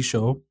TV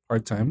show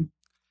part-time.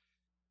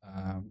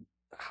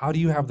 How do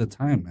you have the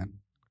time, man?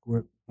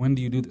 When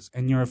do you do this?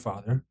 And you're a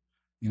father,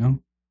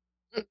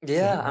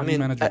 Yeah, so how do you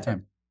manage your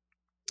time?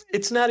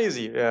 It's not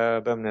easy,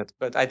 Bemnet,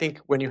 but I think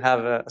when you have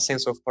a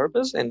sense of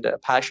purpose and a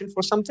passion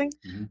for something,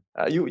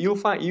 Mm-hmm. you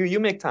find you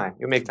make time.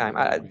 You make time.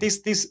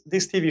 This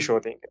TV show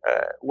thing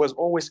was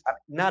always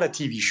not a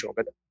TV show,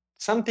 but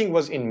something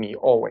was in me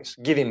always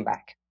giving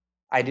back.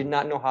 I did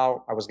not know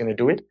how I was going to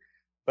do it,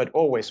 But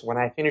always, when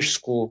I finish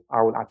school, I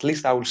will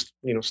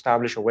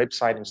establish a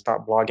website and start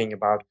blogging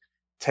about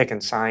tech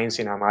and science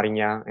in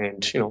Amarinya, and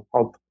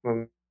help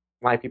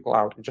my people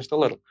out just a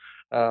little.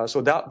 So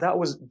that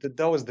was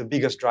the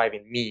biggest drive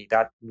in me.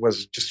 That was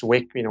just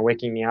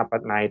waking me up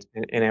at night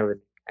and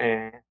everything.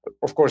 And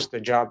of course,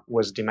 the job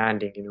was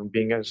demanding.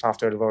 Being a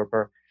software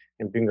developer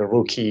and being a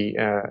rookie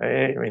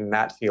in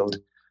that field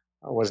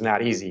was not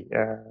easy.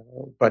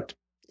 But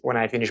when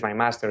I finished my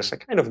master's, I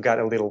kind of got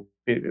a little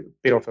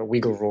bit of a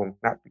wiggle room,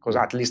 not because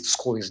at least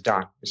school is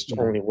done; it's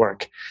only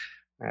work.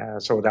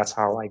 So that's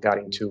how I got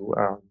into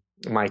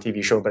my TV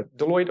show. But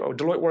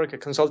Deloitte work, a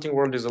consulting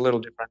world is a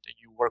little different.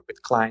 You work with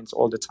clients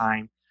all the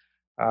time,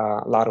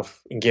 a lot of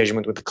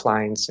engagement with the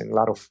clients, and a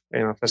lot of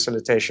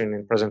facilitation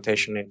and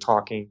presentation and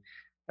talking.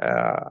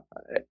 Uh,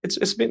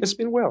 it's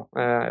been well.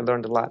 I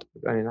learned a lot,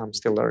 and I'm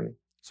still learning.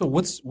 So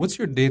what's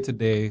your day to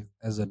day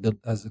as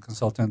a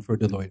consultant for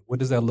Deloitte? What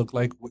does that look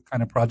like? What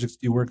kind of projects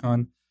do you work on?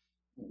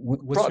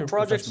 What's your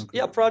professional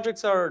career?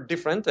 Projects are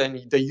different, and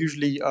they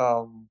usually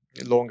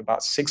long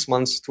about 6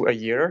 months to a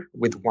year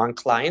with one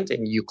client,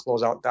 and you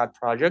close out that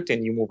project and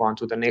you move on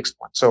to the next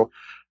one. So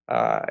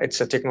it's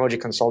a technology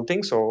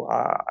consulting. So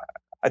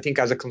I think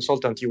as a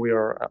consultant, you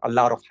wear a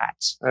lot of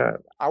hats.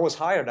 I was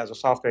hired as a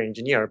software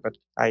engineer, but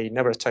I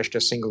never touched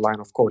a single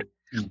line of code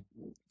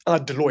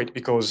at Deloitte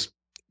because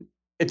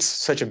it's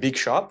such a big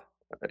shop.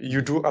 You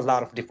do a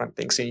lot of different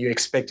things, and you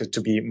expect it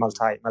to be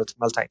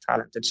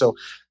multi-talented. So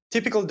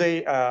typical day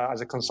as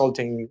a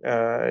consulting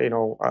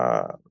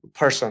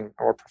person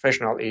or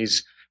professional is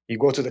you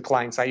go to the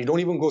client side. You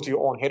don't even go to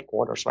your own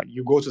headquarters, right?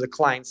 You go to the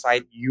client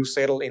side, you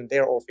settle in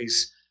their office,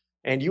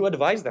 and you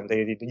advise them.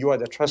 You are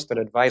the trusted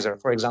advisor.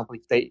 For example,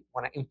 if they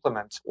want to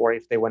implement or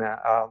if they want to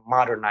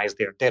modernize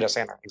their data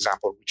center,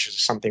 example, which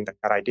is something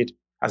that I did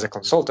as a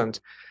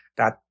consultant,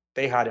 that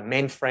they had a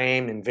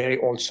mainframe and very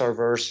old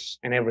servers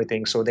and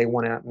everything. So they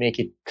want to make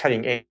it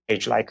cutting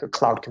edge, like a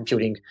cloud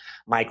computing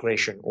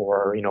migration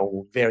or,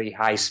 very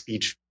high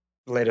speed,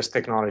 latest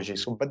technology.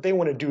 So, but they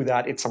want to do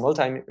that. It's a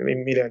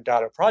multi-million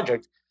dollar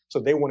project. So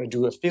they want to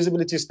do a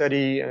feasibility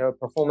study,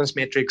 performance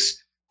metrics,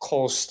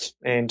 cost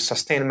and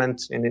sustainment,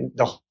 and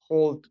the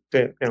whole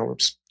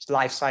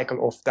life cycle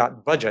of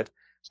that budget.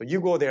 So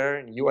you go there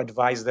and you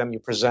advise them, you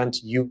present,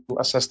 you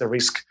assess the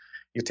risk,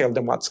 you tell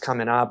them what's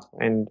coming up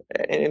and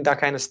that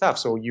kind of stuff.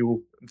 So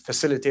you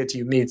facilitate,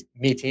 you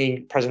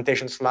meeting,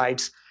 presentation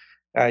slides.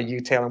 You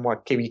tell them what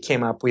we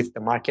came up with,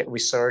 the market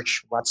research,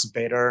 what's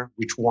better,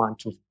 which one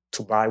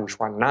to buy, which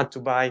one not to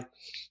buy,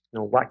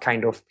 what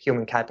kind of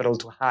human capital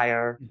to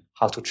hire,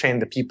 how to train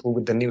the people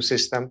with the new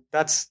system.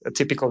 That's a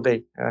typical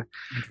day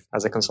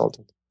as a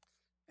consultant.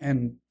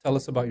 And tell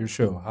us about your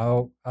show.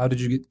 How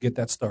did you get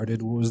that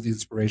started? What was the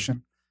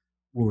inspiration?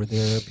 Were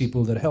there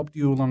people that helped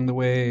you along the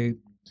way?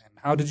 And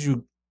how did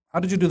you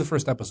do the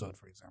first episode,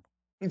 for example?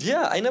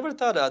 Yeah, I never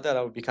thought that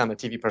I would become a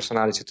TV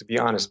personality, to be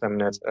honest,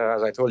 Mehmet.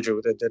 As I told you,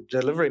 the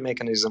delivery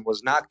mechanism was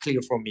not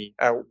clear for me.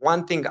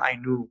 One thing I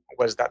knew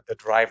was that the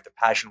drive, the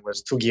passion was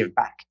to give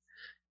back.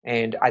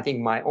 And I think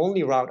my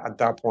only route at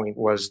that point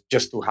was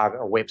just to have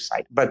a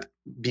website. But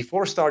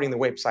before starting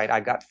the website, I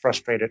got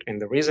frustrated. And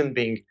the reason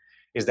being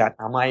is that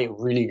am I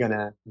really going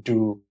to do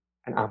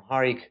an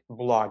Amharic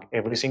blog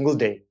every single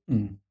day?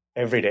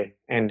 Every day.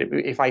 And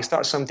if I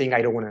start something,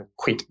 I don't want to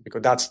quit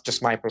because that's just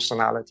my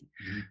personality.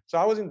 So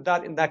I was in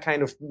that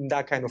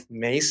kind of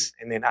maze.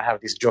 And then I have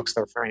this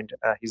jokester friend.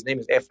 His name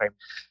is Ephraim.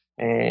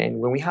 And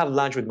when we have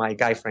lunch with my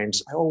guy friends,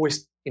 I always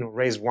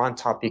raise one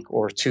topic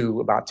or two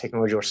about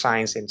technology or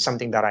science and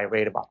something that I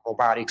read about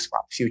robotics,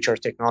 about future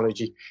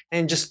technology,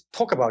 and just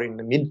talk about it in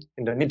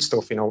the midst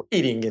of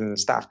eating and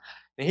stuff.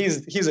 And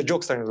he's a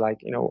jokester and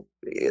like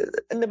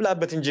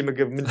እንብላበት እንጂ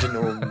ምግብ ምንድን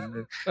ነው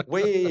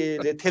ወይ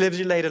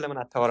ቴሌቪዥን ላይ አይደለም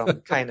አታወራም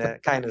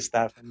kind of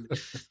stuff.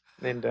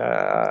 And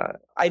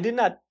I did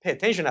not pay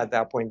attention at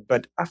that point,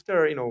 but after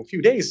a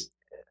few days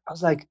I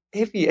was like,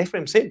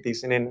 Ephraim said this,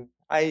 and then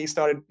I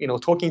started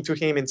talking to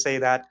him and say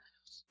that,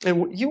 and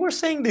you were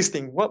saying this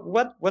thing,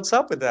 what's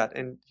up with that?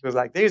 And he was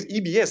like, there's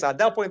EBS. At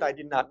that point I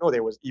did not know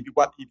there was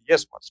what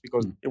EBS was,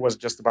 because it was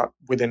just about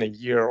within a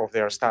year of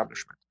their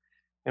establishment.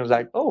 And I was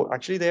like, oh,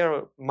 actually, they're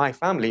my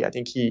family. I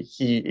think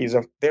he is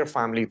of their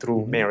family through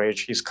marriage.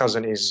 His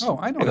cousin is. Oh,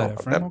 I know that,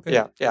 Ephraim. Okay.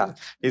 Yeah.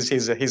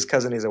 His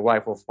cousin is a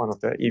wife of one of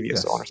the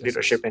EBS owners,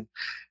 leadership. And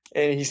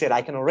he said,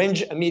 I can arrange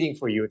a meeting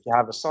for you. If you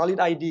have a solid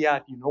idea,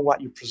 if you know what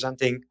you're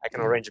presenting, I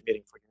can arrange a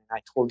meeting for you. And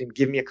I told him,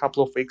 give me a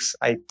couple of weeks.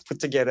 I put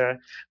together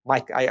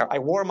I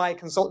wore my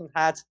consultant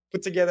hat,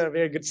 put together a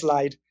very good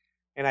slide.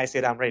 And I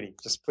said, I'm ready.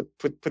 Just put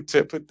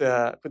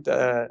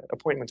the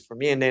appointment for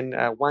me. And then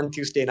one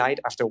Tuesday night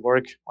after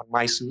work on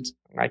my suit,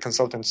 my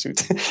consultant suit,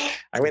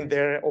 I went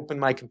there,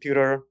 opened my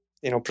computer,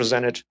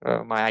 presented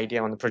my idea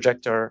on the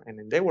projector. And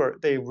then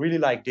they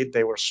really liked it.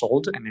 They were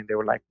sold. And then they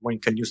were like, when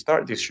can you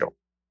start this show?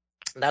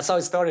 And that's how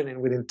it started. And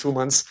within 2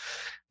 months,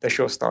 the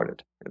show started.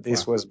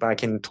 This was back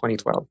in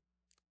 2012.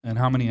 And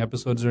how many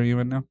episodes are you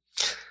in now?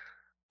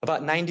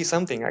 About 90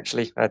 something,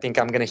 actually. I think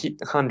I'm going to hit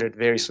 100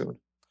 very soon.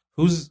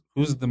 Who's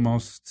the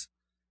most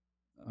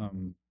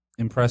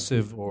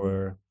impressive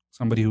or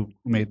somebody who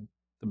made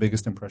the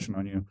biggest impression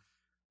on you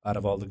out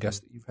of all the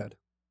guests that you've had?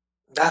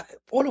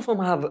 All of them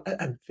have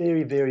a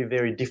very, very,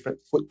 very different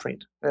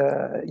footprint.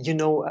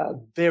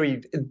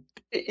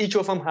 Each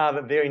of them have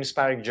a very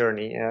inspiring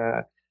journey.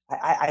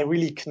 I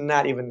really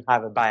cannot even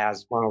have a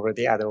bias one over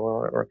the other,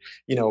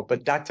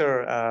 but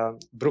Dr.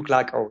 Brook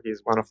Lakow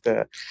is one of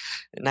the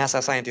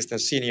NASA scientists and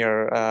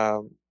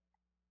senior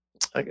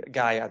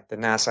guy at the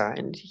NASA,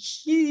 and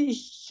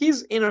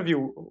his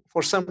interview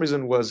for some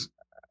reason was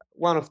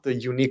one of the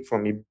unique for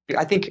me.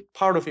 I think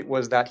part of it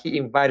was that he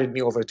invited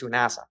me over to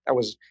NASA. That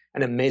was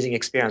an amazing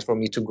experience for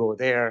me to go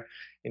there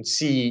and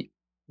see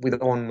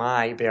with on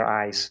my bare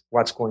eyes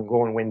what's going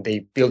on when they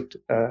built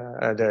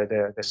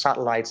the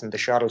satellites and the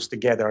shuttles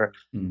together.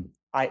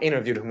 I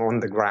interviewed him on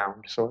the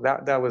ground, so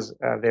that was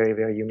a very,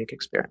 very unique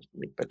experience for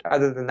me. But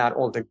other than that,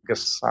 all the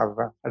guests have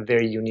a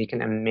very unique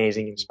and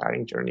amazing,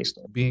 inspiring journey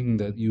story. Being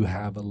that you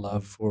have a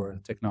love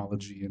for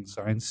technology and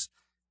science,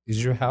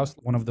 is your house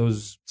one of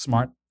those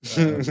smart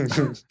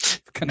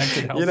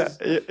connected houses?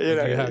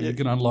 You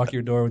can unlock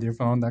your door with your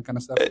phone, that kind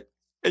of stuff.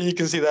 You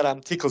can see that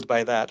I'm tickled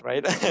by that,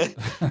 right?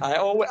 I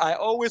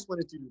always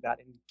wanted to do that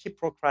and keep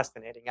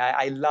procrastinating.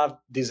 I love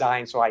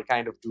design, so I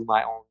kind of do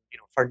my own,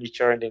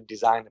 furniture and then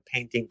design the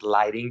painting, the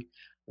lighting.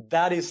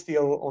 That is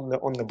still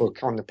on the book,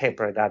 on the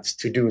paper. That's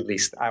to-do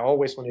list. I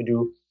always want to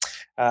do,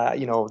 a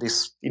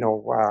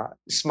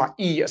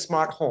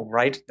smart home,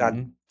 right? That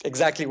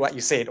exactly what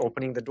you said,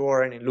 opening the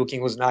door and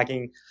looking who's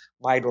knocking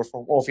my door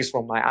from office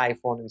from my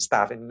iPhone and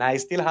stuff. And I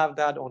still have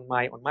that on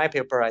my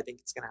paper. I think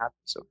it's gonna happen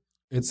soon.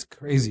 It's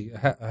crazy.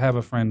 I have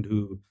a friend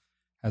who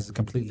has a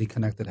completely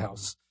connected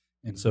house.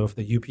 And so if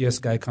the UPS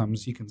guy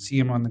comes, you can see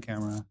him on the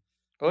camera.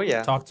 Oh,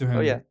 yeah. Talk to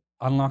him,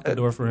 unlock the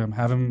door for him,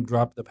 have him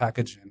drop the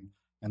package in,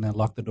 and then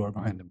lock the door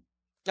behind him.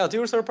 No, to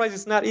your surprise,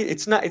 it's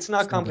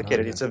not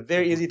complicated. It's a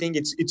very easy thing.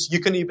 You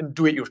can even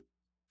do it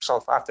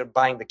yourself after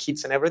buying the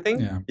kits and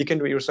everything. Yeah. You can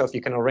do it yourself. You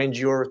can arrange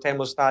your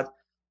thermostat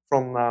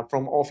from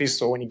office,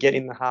 so when you get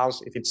in the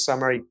house, if it's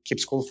summer, it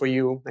keeps cool for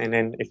you, and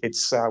then if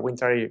it's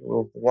winter, it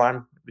will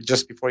warm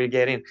just before you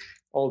get in.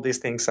 All these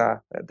things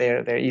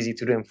they're easy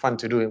to do and fun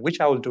to do, which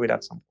I will do it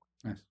at some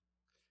point. Nice.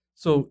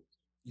 So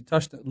you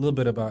touched a little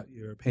bit about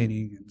your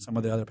painting and some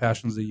of the other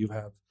passions that you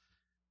have.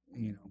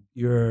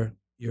 You're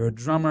a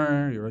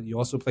drummer. You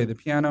also play the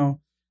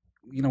piano.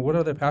 What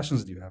other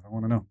passions do you have? I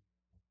want to know.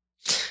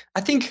 I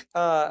think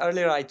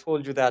earlier I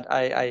told you that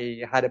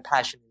I had a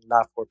passion and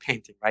love for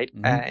painting, right?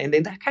 Mm-hmm. And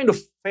then that kind of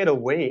fade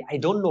away. I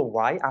don't know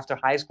why. After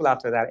high school,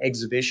 after that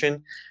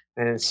exhibition,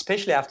 and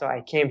especially after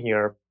I came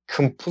here,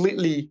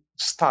 completely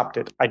stopped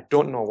it. I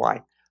don't know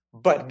why.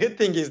 But good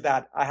thing is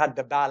that I had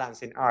the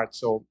balance in art.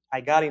 So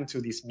I got into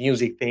this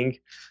music thing.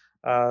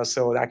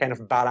 So that kind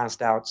of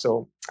balanced out.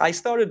 So I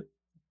started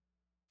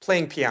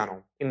playing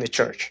piano in the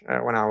church.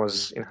 When I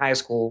was in high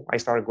school, I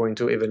started going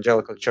to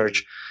evangelical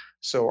church.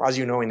 So as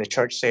you know, in the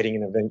church setting,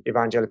 in an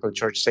evangelical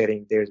church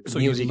setting, there's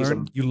music.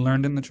 You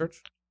learned in the church?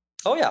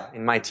 Oh yeah,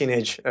 in my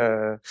teenage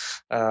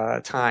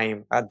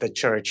time at the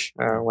church,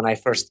 when I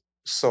first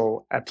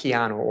saw a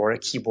piano or a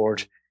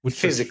keyboard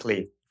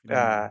physically.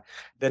 The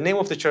name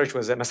of the church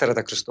was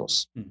Maserata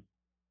Christos.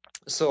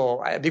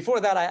 So before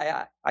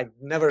that, I've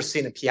never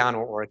seen a piano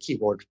or a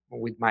keyboard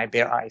with my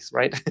bare eyes,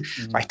 right?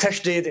 So I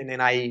touched it and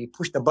then I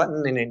pushed the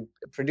button and then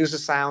it produced a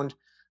sound.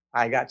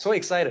 I got so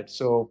excited.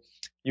 So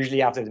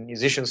usually after the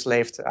musicians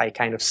left, I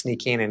kind of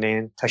sneak in and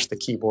then touch the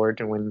keyboard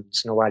and when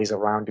nobody's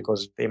around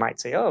because they might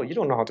say, "Oh, you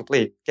don't know how to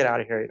play. Get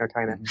out of here."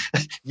 Kind of.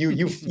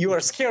 You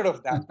are scared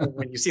of that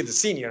when you see the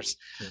seniors.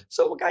 Yeah.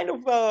 So kind of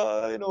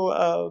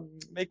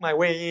make my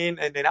way in,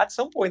 and then at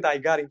some point I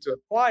got into a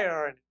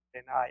choir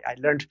and I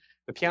learned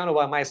the piano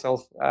by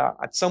myself.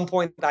 At some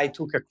point I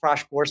took a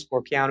crash course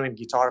for piano and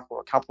guitar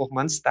for a couple of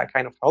months. That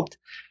kind of helped,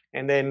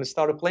 and then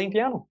started playing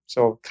piano.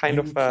 So kind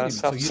of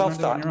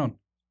self-taught. On your own.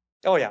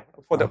 Oh yeah,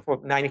 for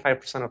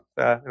 95% of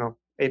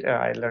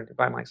I learned it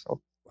by myself.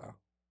 Wow.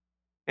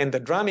 And the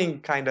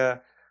drumming kind of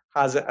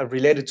has a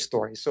related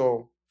story.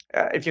 So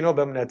if you know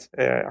Bemnet,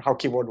 how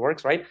keyboard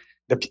works, right?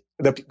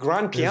 The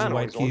grand piano.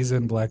 There's white keys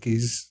and black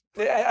keys.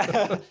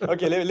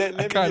 Okay, let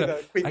me give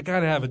a quick. I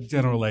kind of have a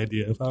general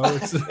idea of how it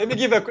works. Let me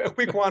give a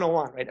quick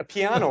 101, right? A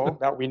piano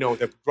that we know,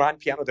 the grand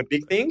piano, the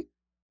big thing.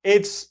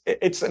 It's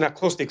an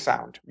acoustic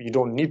sound. You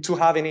don't need to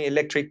have any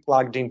electric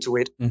plugged into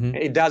it. Mm-hmm.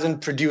 It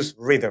doesn't produce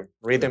rhythm.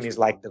 Rhythm is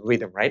like the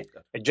rhythm, right?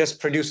 It just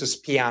produces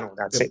piano.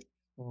 That's it.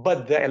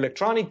 But the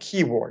electronic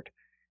keyboard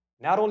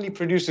not only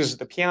produces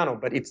the piano,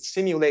 but it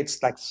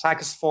simulates like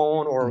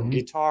saxophone or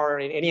guitar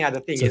and any other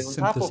thing. And on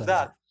top of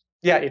that,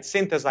 it's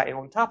synthesized. And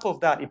on top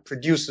of that, it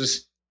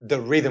produces the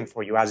rhythm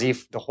for you as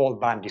if the whole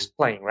band is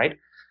playing, right?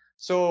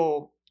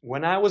 So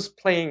when I was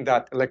playing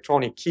that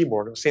electronic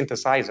keyboard or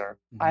synthesizer,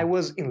 I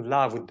was in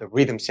love with the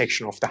rhythm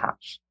section of the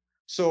house.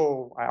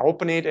 So I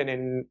open it and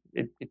then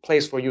it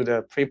plays for you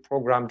the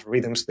pre-programmed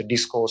rhythms, the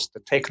discos, the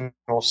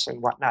technos and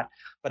whatnot.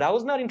 But I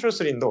was not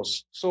interested in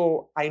those.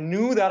 So I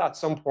knew that at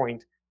some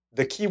point,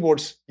 the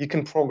keyboards, you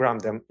can program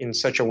them in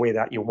such a way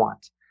that you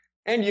want.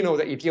 And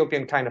the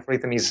Ethiopian kind of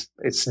rhythm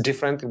it's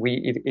different.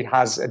 It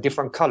has a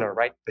different color,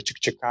 right? The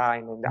chikchika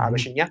and then the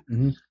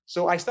abashinya.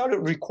 So I started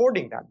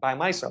recording that by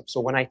myself. So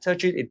when I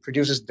touch it, it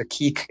produces the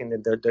kick and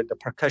the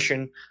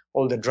percussion,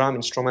 all the drum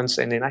instruments,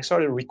 and then I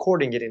started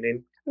recording it and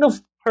then kind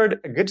of heard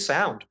a good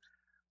sound.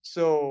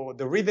 So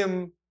the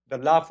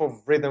love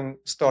of rhythm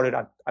started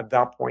at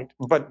that point.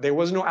 But there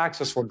was no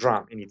access for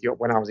drum in Ethiopia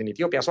when I was in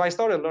Ethiopia. So I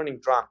started learning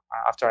drum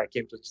after I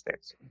came to the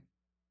States.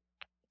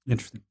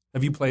 Interesting.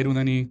 Have you played with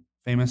any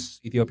famous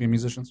Ethiopian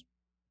musicians?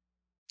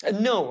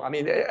 No, I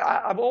mean,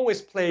 I've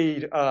always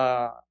played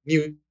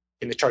music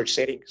in the church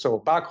setting. So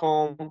back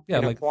home Yeah,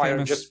 in a like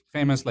choir,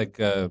 famous, like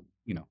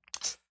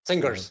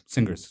singers.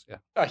 singers.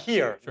 Yeah,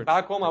 Here, church,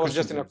 back home, I was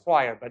Christian just in a singers.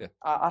 choir. But Yeah.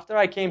 after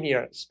I came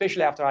here,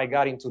 especially after I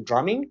got into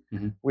drumming,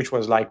 which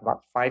was like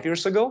about 5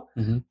 years ago,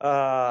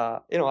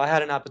 I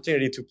had an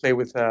opportunity to play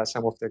with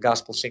some of the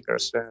gospel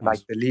singers,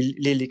 like the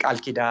Lilik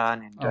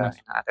Alkidan and, nice.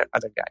 and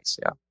other guys.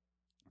 Yeah.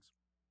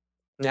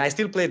 Yeah, I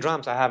still play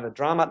drums. I have a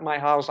drum at my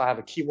house. I have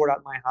a keyboard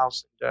at my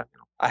house. And,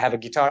 I have a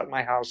guitar at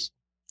my house.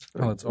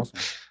 Oh, that's awesome.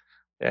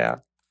 Yeah.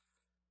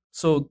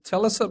 So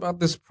tell us about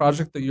this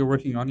project that you're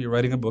working on. You're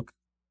writing a book.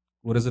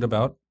 What is it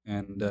about?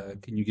 And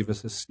can you give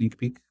us a sneak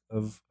peek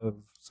of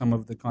some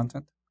of the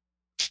content?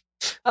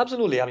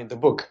 Absolutely. I mean, the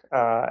book.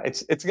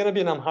 It's going to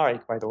be in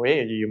Amharic, by the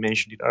way. You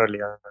mentioned it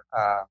earlier.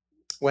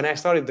 When I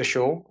started the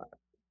show,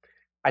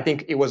 I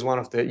think it was one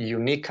of the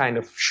unique kind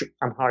of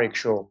Amharic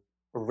show,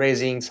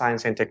 raising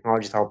science and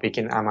technology topic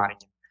in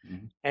Amharic.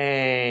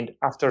 And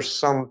after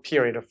some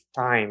period of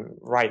time,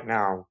 right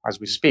now, as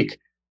we speak,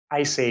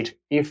 I said,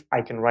 if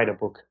I can write a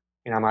book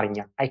in Amharic,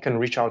 I can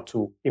reach out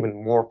to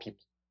even more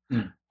people.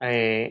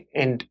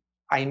 And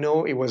I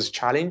know it was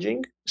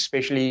challenging,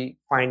 especially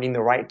finding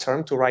the right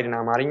term to write in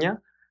Amharic.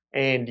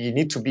 And you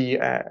need to be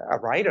a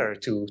writer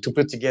to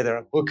put together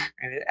a book.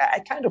 And I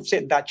kind of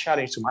set that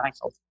challenge to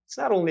myself. It's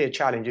not only a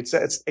challenge; it's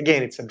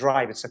a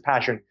drive, it's a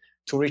passion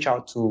to reach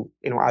out to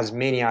as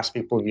many as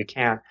people you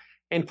can,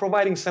 and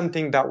providing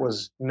something that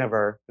was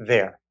never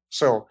there.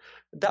 So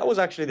that was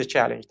actually the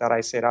challenge that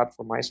I set out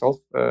for myself.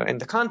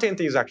 And the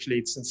content is actually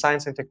it's in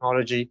science and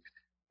technology.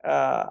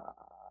 Uh,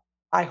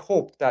 I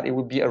hope that it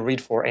would be a read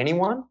for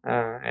anyone,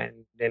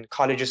 and then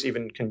colleges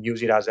even can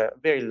use it as a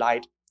very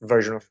light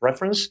version of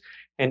reference.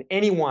 And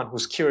anyone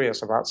who's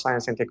curious about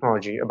science and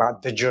technology,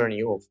 about the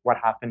journey of what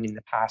happened in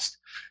the past,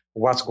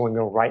 what's going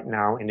on right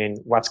now, and then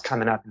what's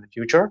coming up in the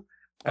future.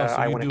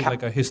 So you do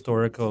like a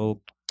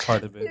historical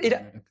part of it.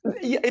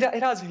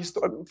 It has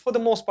for the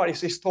most part, it's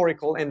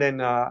historical and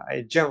then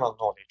a general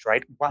knowledge,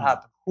 right? What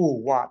happened,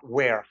 who, what,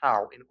 where,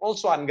 how, and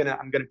also I'm gonna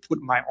put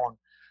my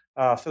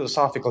own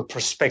philosophical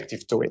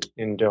perspective to it,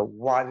 and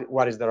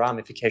what is the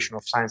ramification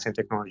of science and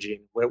technology,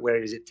 and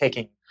where is it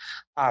taking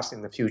us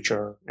in the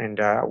future, and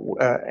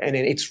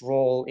in its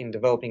role in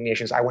developing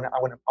nations. I want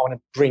to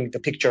bring the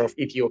picture of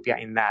Ethiopia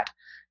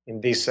in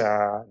this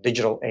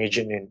digital age,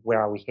 and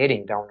where are we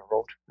heading down the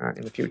road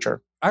in the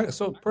future.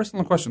 So,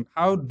 personal question: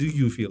 how do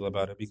you feel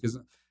about it? Because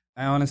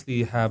I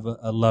honestly have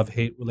a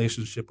love-hate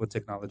relationship with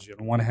technology.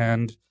 On one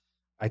hand,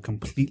 I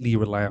completely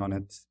rely on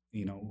it.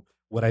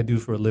 What I do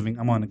for a living,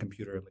 I'm on a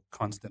computer like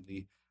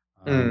constantly.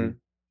 I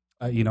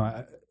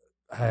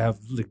have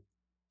like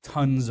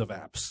tons of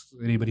apps.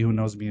 Anybody who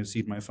knows me, who's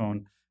seen my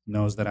phone,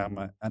 knows that I'm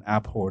an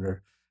app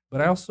hoarder.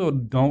 But I also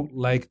don't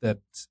like that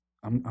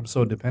I'm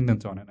so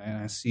dependent on it. And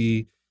I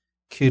see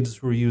kids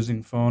who are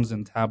using phones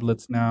and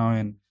tablets now,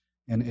 and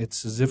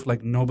it's as if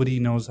like nobody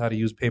knows how to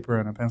use paper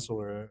and a pencil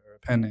or a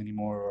pen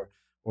anymore,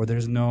 or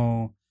there's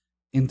no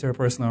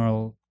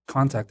interpersonal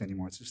contact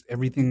anymore. It's just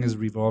everything is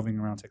revolving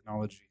around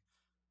technology.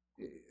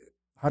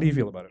 How do you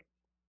feel about it?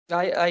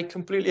 I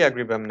completely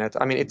agree, Bemnet.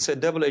 I mean, it's a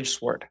double-edged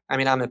sword. I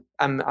mean,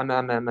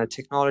 I'm a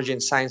technology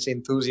and science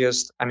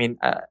enthusiast. I mean,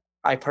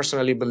 I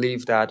personally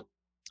believe that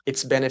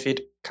its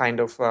benefit kind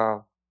of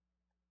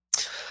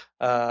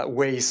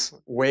weighs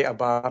way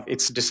above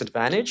its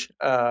disadvantage,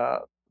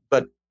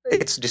 but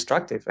it's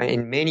destructive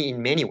in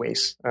many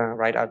ways.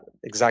 Right?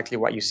 Exactly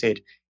what you said.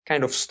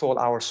 Kind of stole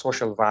our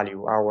social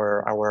value,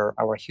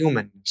 our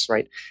humanness,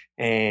 right?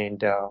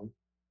 And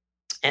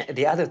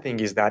the other thing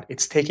is that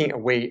it's taking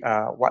away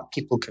what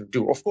people can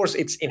do. Of course,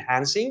 it's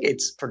enhancing,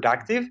 it's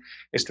productive,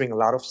 it's doing a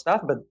lot of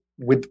stuff, but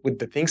with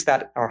the things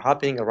that are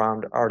happening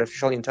around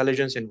artificial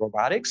intelligence and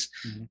robotics,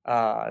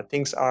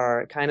 things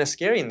are kind of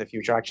scary in the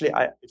future. Actually,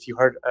 if you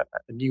heard a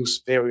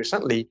news very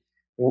recently,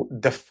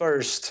 the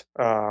first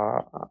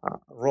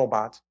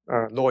robot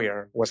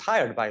lawyer was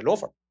hired by a law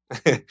firm.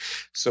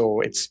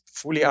 So it's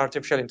fully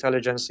artificial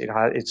intelligence.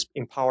 It's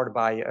empowered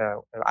by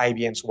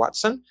IBM's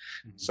Watson.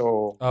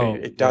 So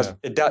it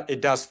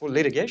does full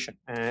litigation,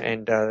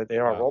 and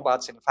there are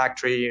robots in the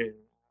factory.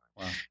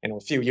 A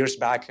few years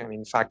back, I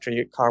mean,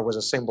 factory car was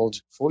assembled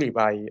fully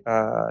by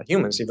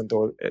humans, even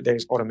though there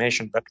is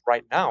automation. But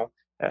right now,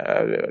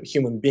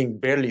 human being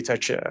barely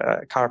touch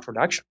car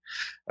production.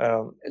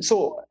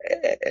 So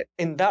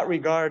in that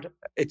regard,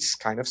 it's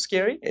kind of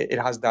scary. It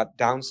has that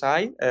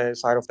downside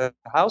side of the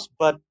house,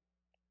 but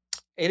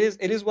it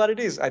is what it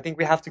is. I think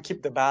we have to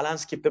keep the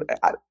balance,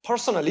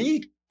 personally,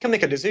 you can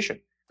make a decision,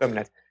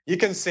 Dominic. You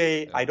can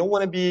say, Yeah. I don't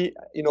want to be,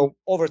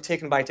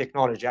 overtaken by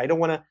technology. I don't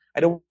want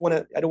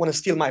to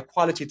steal my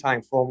quality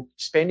time from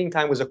spending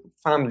time with a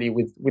family,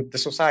 with the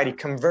society,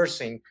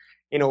 conversing,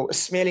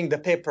 smelling the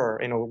paper.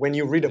 When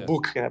you read a Yeah.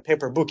 book, a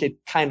paper book, it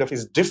kind of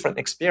is different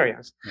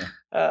experience.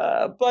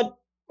 Yeah. But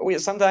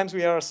sometimes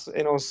we are,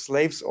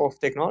 slaves of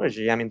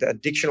technology. I mean, the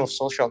addiction of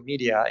social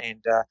media and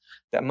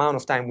the amount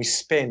of time we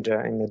spend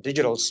in the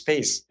digital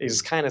space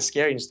is kind of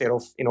scary, instead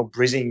of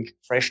breathing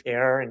fresh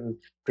air and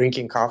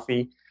drinking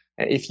coffee.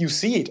 If you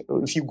see it,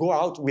 if you go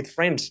out with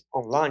friends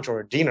on lunch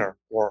or dinner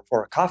or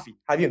for a coffee,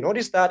 have you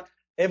noticed that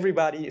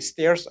everybody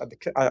stares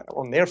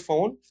on their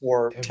phone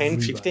for 10,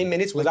 15 Everybody. It's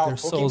minutes like their without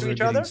talking souls to are each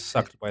getting other?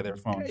 sucked by their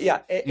phones. Yeah,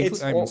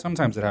 it's I mean, all.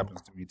 sometimes it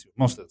happens to me too.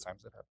 Most of the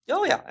times it happens to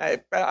Oh me.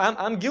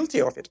 yeah, I'm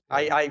guilty of it.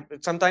 Yeah. I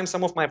sometimes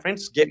some of my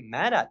friends get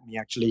mad at me,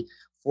 actually,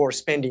 for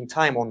spending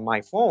time on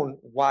my phone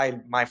while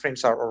my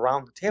friends are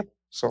around the table.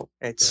 So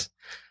Yeah. it's,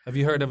 Have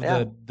you heard of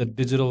yeah. the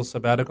digital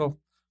sabbatical?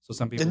 So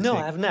some people No, I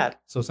take have not.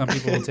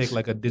 will take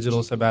like a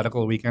digital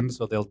sabbatical weekend.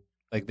 So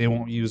they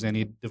won't use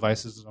any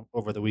devices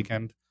over the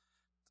weekend,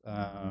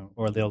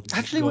 or they'll just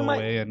Actually, go we might.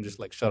 away and just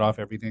like shut off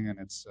everything. And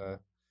it's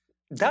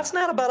That's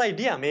not a bad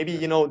idea. Maybe,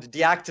 yeah.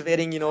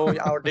 deactivating,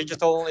 our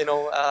digital,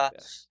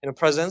 Yeah.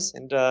 presence,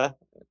 and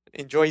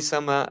enjoy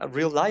some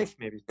real life,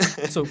 maybe.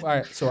 So all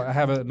right, so I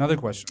have another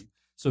question.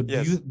 So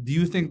Yes. do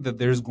you think that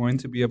there's going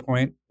to be a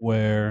point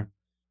where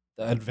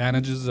the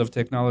advantages of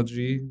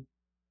technology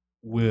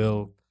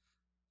will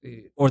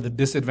or the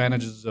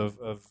disadvantages of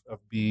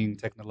being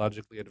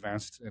technologically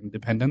advanced and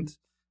dependent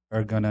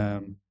are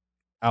gonna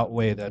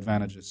outweigh the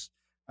advantages?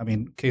 I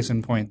mean, case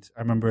in point, I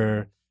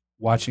remember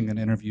watching an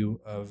interview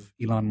of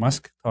Elon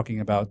Musk talking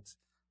about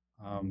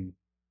um,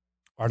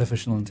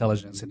 artificial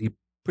intelligence, and he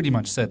pretty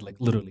much said, like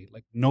literally,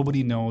 like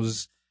nobody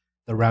knows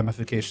the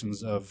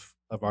ramifications of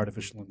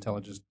artificial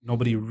intelligence.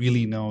 Nobody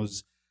really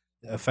knows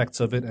the effects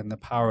of it and the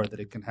power that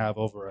it can have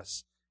over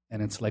us.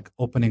 And it's like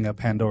opening a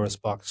Pandora's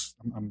box.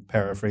 I'm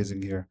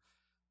paraphrasing here.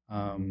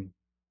 Um,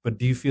 but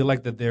do you feel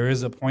like that there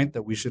is a point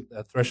that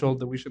a threshold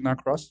that we should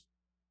not cross?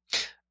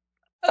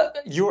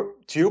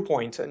 To your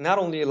point, not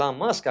only Elon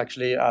Musk,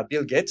 actually,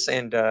 Bill Gates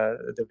and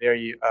the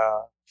very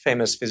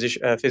famous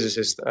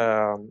physicist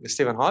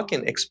Stephen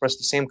Hawking expressed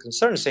the same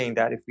concern, saying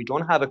that if we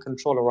don't have a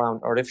control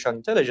around artificial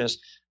intelligence,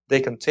 they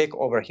can take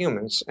over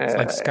humans. It's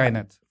like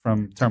Skynet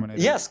from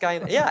Terminator. Yes,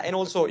 yeah, and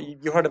also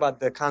you heard about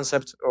the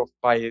concept of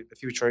by the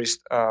futurist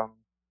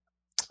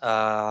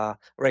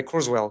Ray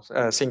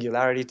Kurzweil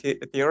singularity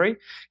theory.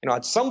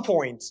 At some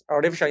point,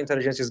 artificial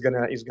intelligence is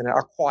gonna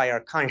acquire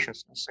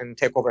consciousness and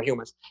take over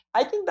humans.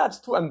 I think that's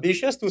too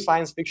ambitious, too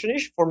science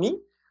fictionish for me.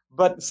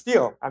 But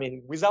still, I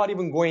mean, without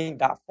even going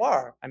that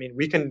far, I mean,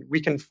 we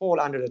can fall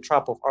under the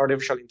trap of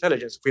artificial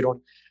intelligence if we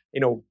don't,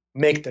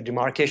 make the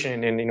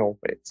demarcation and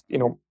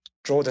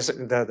draw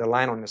the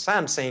line on the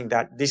sand, saying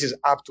that this is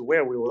up to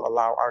where we will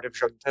allow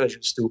artificial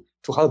intelligence to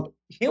help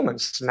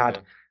humans, not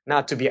Yeah.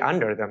 not to be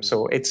under them.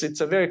 So it's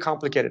a very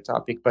complicated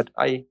topic, but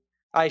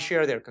I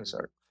share their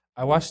concern.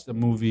 I watched a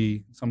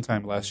movie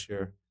sometime last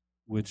year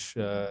which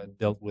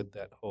dealt with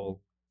that whole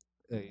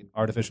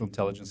artificial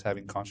intelligence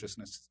having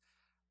consciousness.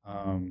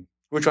 Um,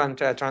 Which one?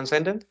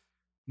 Transcendent?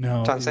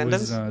 no, it was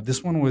Transcendence? this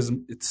one was.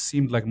 It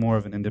seemed like more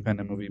of an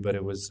independent movie, but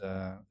it was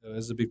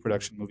a big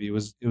production movie.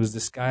 It was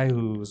this guy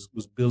who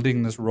was building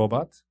this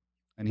robot,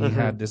 and he Mm-hmm.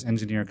 had this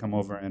engineer come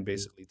over and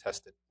basically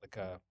test it. Like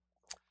a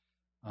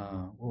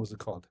what was it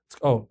called?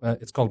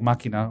 It's called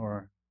Machina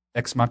or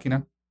Ex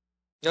Machina.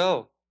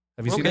 Oh,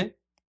 Have you seen it? okay.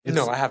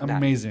 No, It's I have not.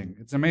 amazing.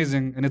 It's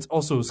amazing, and it's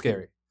also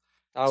scary.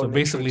 I will So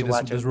make sure basically, to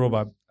watch this it.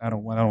 robot, I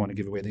don't want to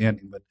give away the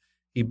ending, but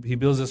he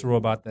builds this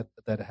robot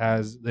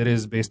that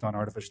is based on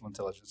artificial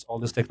intelligence, all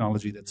this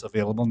technology that's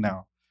available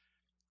now,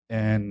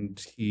 and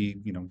he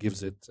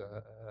gives it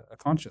a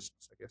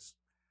consciousness, I guess.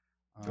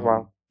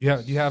 Wow.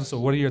 Do you have so?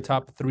 What are your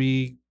top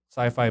three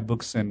sci-fi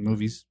books and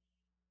movies?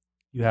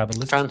 You have a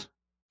list? Trans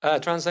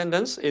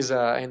Transcendence is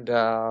and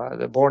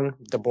the Born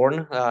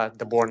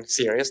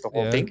series, the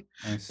whole Yeah, thing,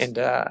 nice. and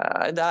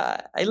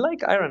I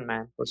like Iron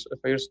Man to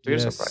your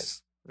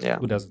surprise. Yes, Yeah,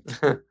 who doesn't?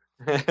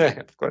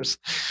 of course.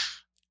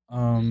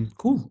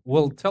 Cool.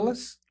 Well, tell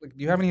us. Like,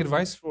 do you have any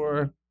advice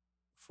for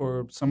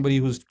somebody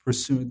who's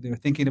they're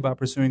thinking about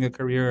pursuing a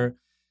career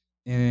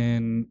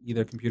in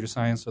either computer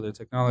science or the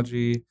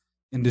technology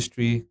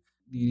industry?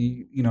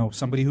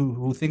 Somebody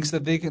who thinks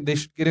that they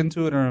should get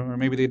into it, or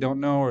maybe they don't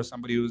know, or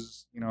somebody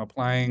who's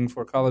applying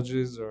for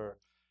colleges, or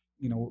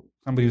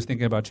somebody who's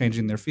thinking about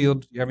changing their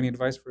field. Do you have any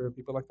advice for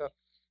people like that?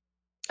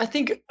 I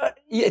think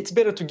yeah, it's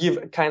better to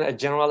give kind of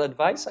general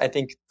advice. I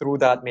think through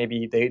that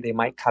maybe they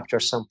might capture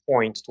some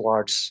point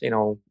towards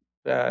uh,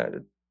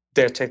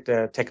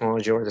 the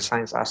technology or the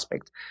science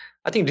aspect.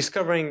 I think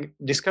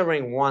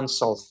discovering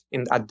oneself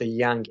in at the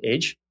young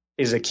age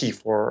is a key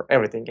for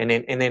everything,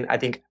 and then I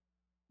think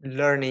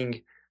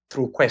learning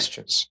through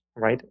questions,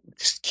 right?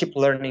 Just keep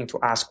learning to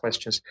ask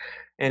questions.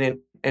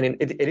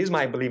 It is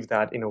my belief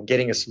that,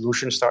 getting a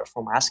solution starts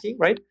from asking,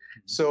 right?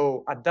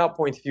 So at that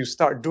point, if you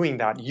start doing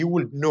that, you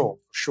will know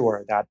for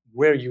sure that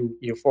where you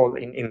fall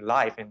in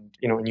life and,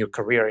 in your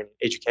career in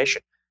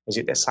education. Is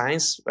it a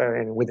science,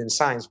 and within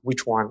science,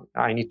 which one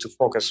I need to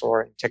focus,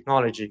 or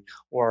technology,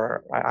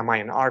 or am I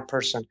an art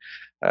person?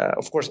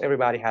 Of course,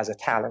 everybody has a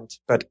talent,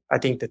 but I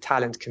think the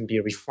talent can be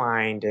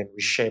refined and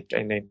reshaped,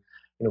 and then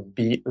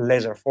be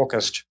laser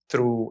focused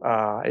through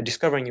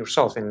discovering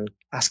yourself and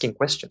asking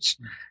questions.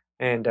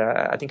 And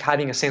I think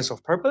having a sense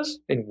of purpose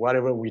in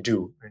whatever we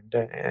do,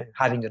 and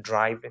having a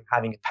drive and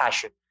having a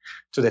passion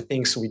to the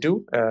things we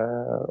do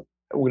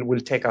will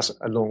take us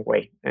a long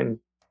way. And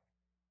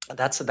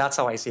that's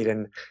how I see it.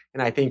 And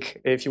I think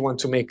if you want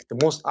to make the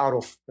most out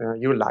of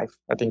your life,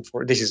 I think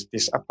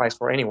this applies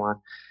for anyone.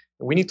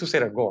 We need to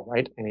set a goal,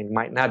 right? And it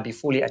might not be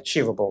fully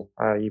achievable.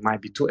 You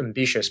might be too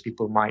ambitious.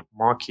 People might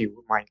mock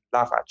you, might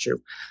laugh at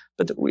you.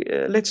 But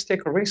let's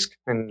take a risk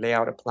and lay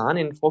out a plan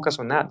and focus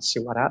on that and see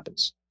what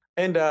happens.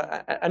 And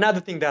another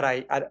thing that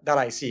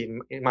I see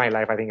in my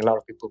life, I think a lot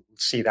of people will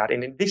see that,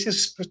 and this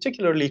is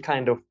particularly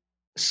kind of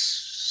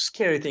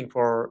scary thing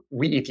for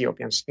we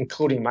Ethiopians,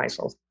 including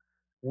myself.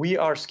 We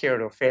are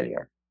scared of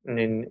failure,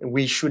 and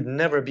we should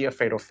never be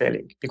afraid of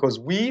failing, because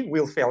we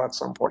will fail at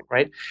some point,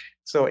 right?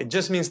 So it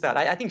just means that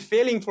I think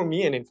failing for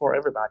me and for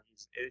everybody,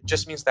 it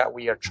just means that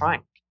we are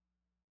trying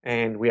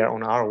and we are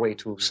on our way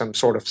to some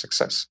sort of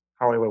success,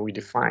 however we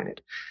define it.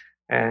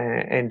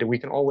 And we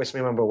can always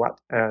remember what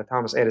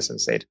Thomas Edison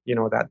said,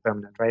 that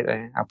permanent,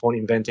 right? Upon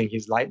inventing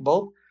his light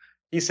bulb,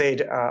 he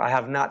said, I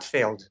have not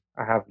failed.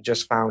 I have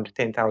just found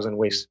 10,000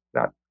 ways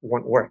that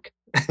won't work.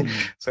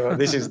 So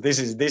this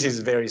is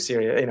very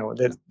serious.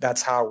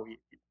 That's how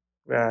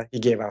he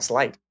gave us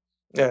light.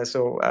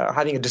 So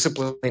having a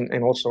discipline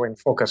and also in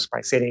focus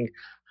by setting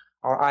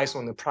our eyes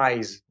on the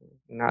prize,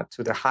 not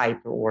to the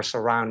hype or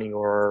surrounding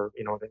or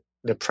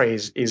the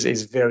praise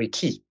is very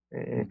key.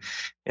 And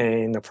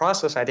in the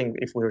process, I think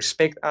if we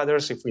respect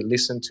others, if we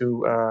listen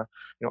to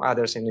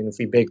others, and if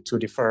we beg to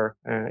differ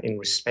in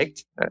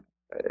respect,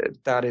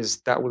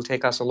 that will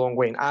take us a long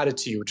way. In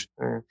attitude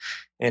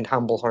and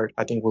humble heart,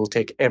 I think will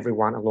take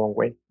everyone a long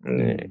way.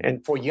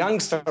 And for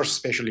youngsters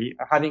especially,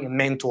 having a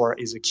mentor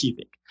is a key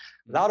thing.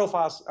 A lot of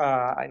us,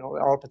 I know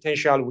our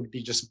potential would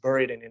be just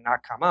buried and not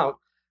come out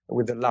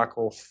with the lack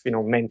of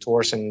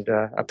mentors and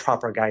a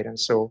proper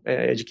guidance. So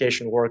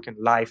education, work, and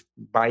life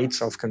by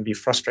itself can be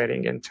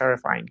frustrating and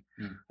terrifying,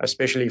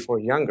 especially for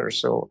younger.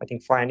 So I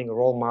think finding a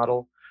role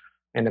model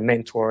and a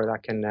mentor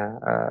that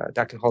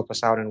can help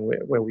us out, and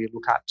where we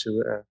look at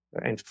to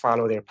and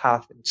follow their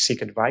path and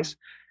seek advice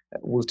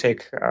will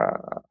take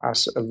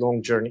us a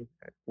long journey.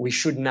 We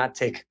should not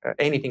take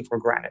anything for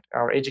granted.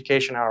 Our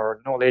education, our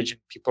knowledge,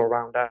 and people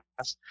around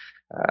us.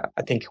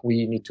 I think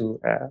we need to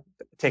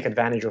take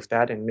advantage of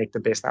that and make the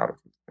best out of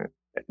it.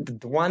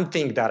 The one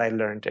thing that I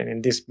learned,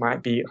 and this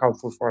might be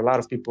helpful for a lot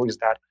of people, is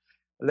that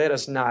let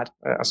us not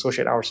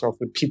associate ourselves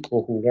with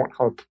people who won't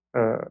help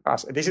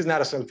us. This is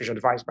not a selfish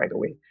advice, by the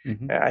way.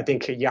 I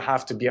think you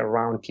have to be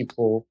around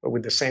people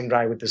with the same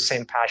drive, with the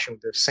same passion,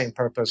 with the same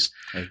purpose.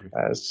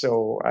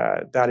 So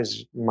that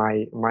is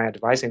my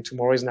advice. And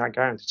tomorrow is not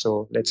guaranteed.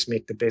 So let's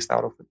make the best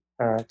out of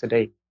it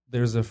today.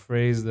 There's a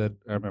phrase that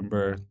I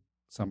remember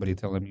somebody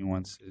telling me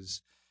once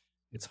is,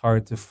 it's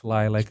hard to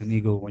fly like an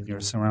eagle when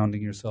you're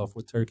surrounding yourself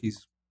with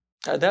turkeys.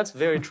 That's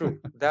very true.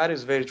 That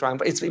is very true.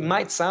 But it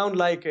might sound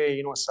like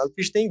a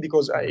selfish thing,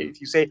 because if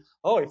you say,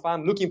 "Oh, if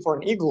I'm looking for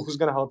an eagle, who's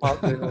going to help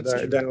out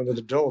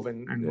the dove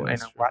and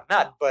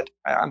whatnot?" But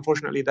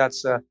unfortunately,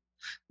 that's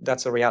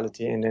a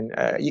reality. And then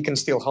you can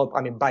still help.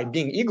 I mean, by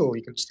being eagle,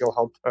 you can still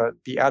help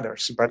the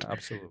others. But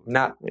absolutely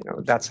not.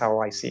 That's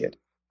how I see it.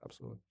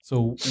 Absolutely.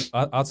 So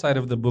outside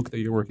of the book that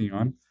you're working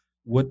on,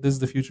 what does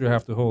the future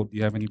have to hold? Do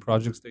you have any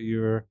projects that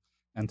you're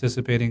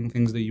anticipating,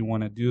 things that you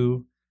want to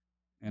do,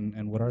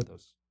 and what are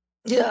those?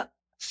 Yeah,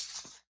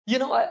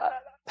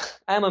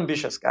 I'm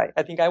ambitious guy.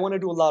 I think I want to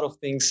do a lot of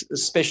things,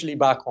 especially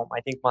back home.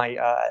 I think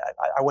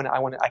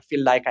I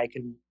feel like I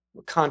can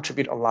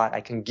contribute a lot.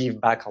 I can give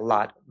back a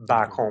lot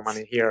back home. I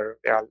mean, here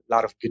there are a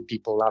lot of good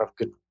people, a lot of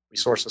good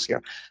resources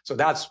here. So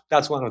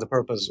that's one of the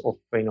purpose of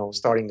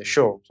starting the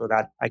show, so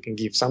that I can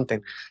give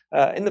something.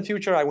 In the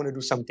future, I want to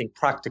do something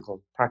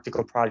practical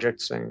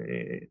projects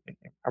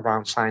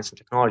around science and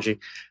technology.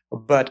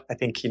 But I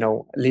think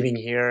living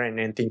here and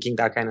then thinking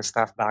that kind of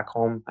stuff back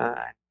home.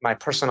 My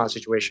personal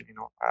situation,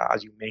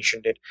 as you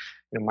mentioned it,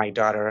 my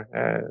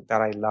daughter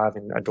that I love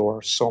and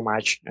adore so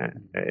much,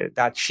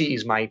 that she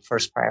is my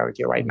first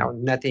priority right now.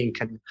 Nothing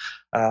can,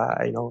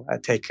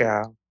 take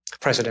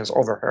precedence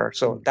over her.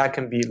 So that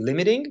can be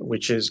limiting,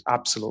 which is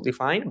absolutely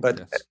fine.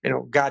 But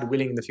God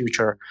willing, in the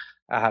future,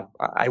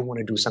 I want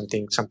to do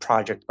some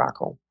project back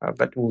home.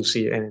 But we'll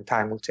see, and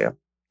time will tell.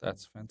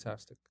 That's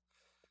fantastic.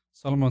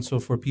 Solomon, so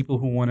for people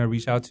who want to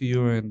reach out to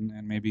you and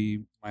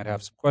maybe might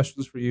have some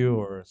questions for you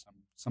or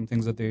some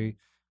things that they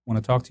want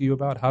to talk to you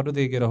about, how do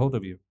they get a hold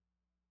of you?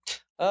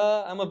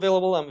 I'm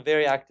available. I'm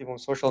very active on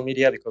social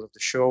media because of the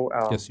show.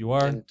 Yes, you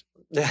are. And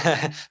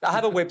I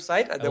have a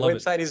website. The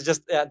website is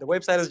just the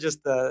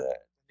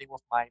name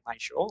of my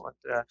show at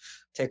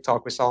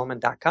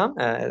TechTalkWithSolomon.com.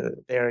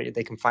 There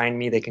they can find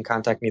me. They can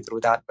contact me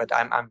through that. But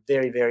I'm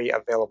very, very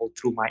available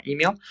through my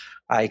email.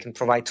 I can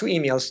provide two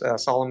emails: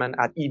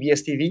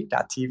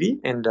 Solomon@ebstv.tv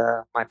and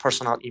my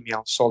personal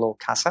email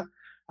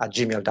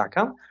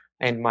solokassa@gmail.com.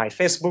 And my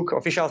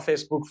official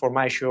Facebook for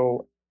my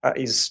show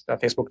is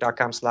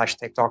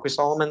facebook.com/Tech Talk with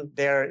Solomon.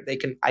 There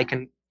I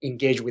can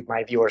engage with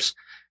my viewers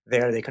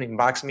there. They can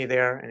inbox me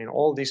there. And in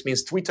all this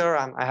means Twitter.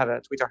 I have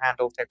a Twitter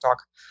handle, Tech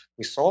Talk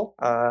with Sol,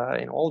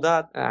 and all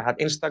that. I have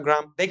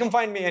Instagram. They can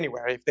find me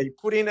anywhere. If they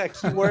put in a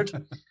keyword,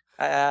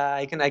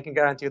 I can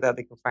guarantee that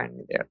they can find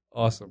me there.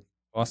 Awesome.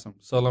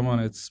 Solomon,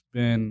 it's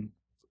been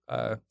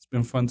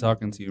fun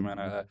talking to you, man.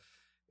 I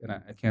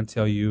can't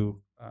tell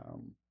you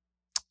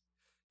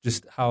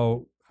just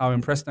how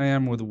impressed I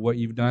am with what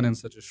you've done in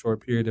such a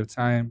short period of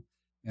time,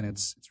 and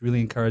it's really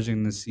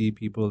encouraging to see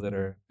people that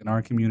are in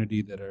our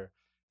community that are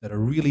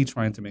really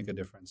trying to make a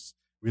difference,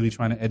 really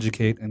trying to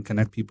educate and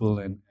connect people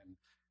and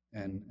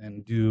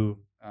do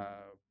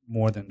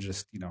more than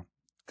just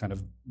kind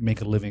of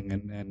make a living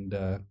and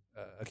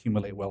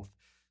accumulate wealth.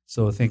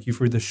 So thank you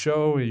for the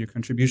show and your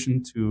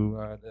contribution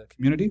to the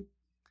community,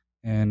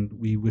 and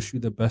we wish you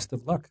the best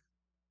of luck.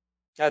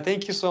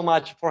 Thank you so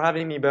much for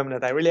having me,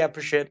 Bemnet. I really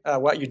appreciate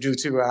what you do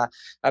too.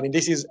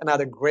 This is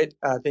another great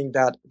thing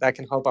that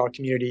can help our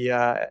community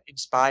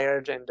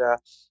inspired and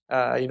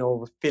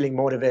feeling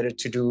motivated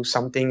to do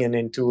something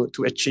and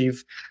to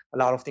achieve a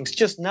lot of things,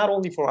 just not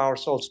only for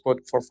ourselves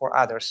but for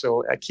others.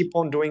 So keep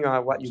on doing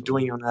what you're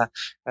doing on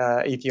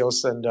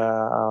Ethos, and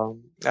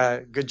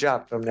good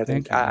job, Bemnet.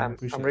 Thank you.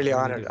 I'm really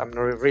honored. I'm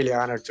really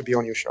honored to be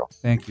on your show.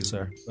 Thank you,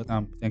 sir.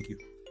 Thank you.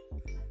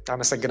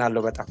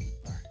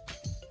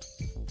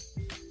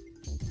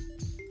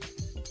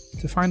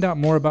 To find out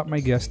more about my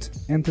guest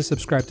and to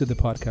subscribe to the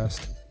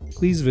podcast,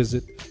 please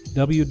visit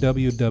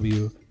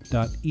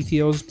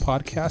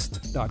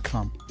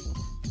www.ethiospodcast.com.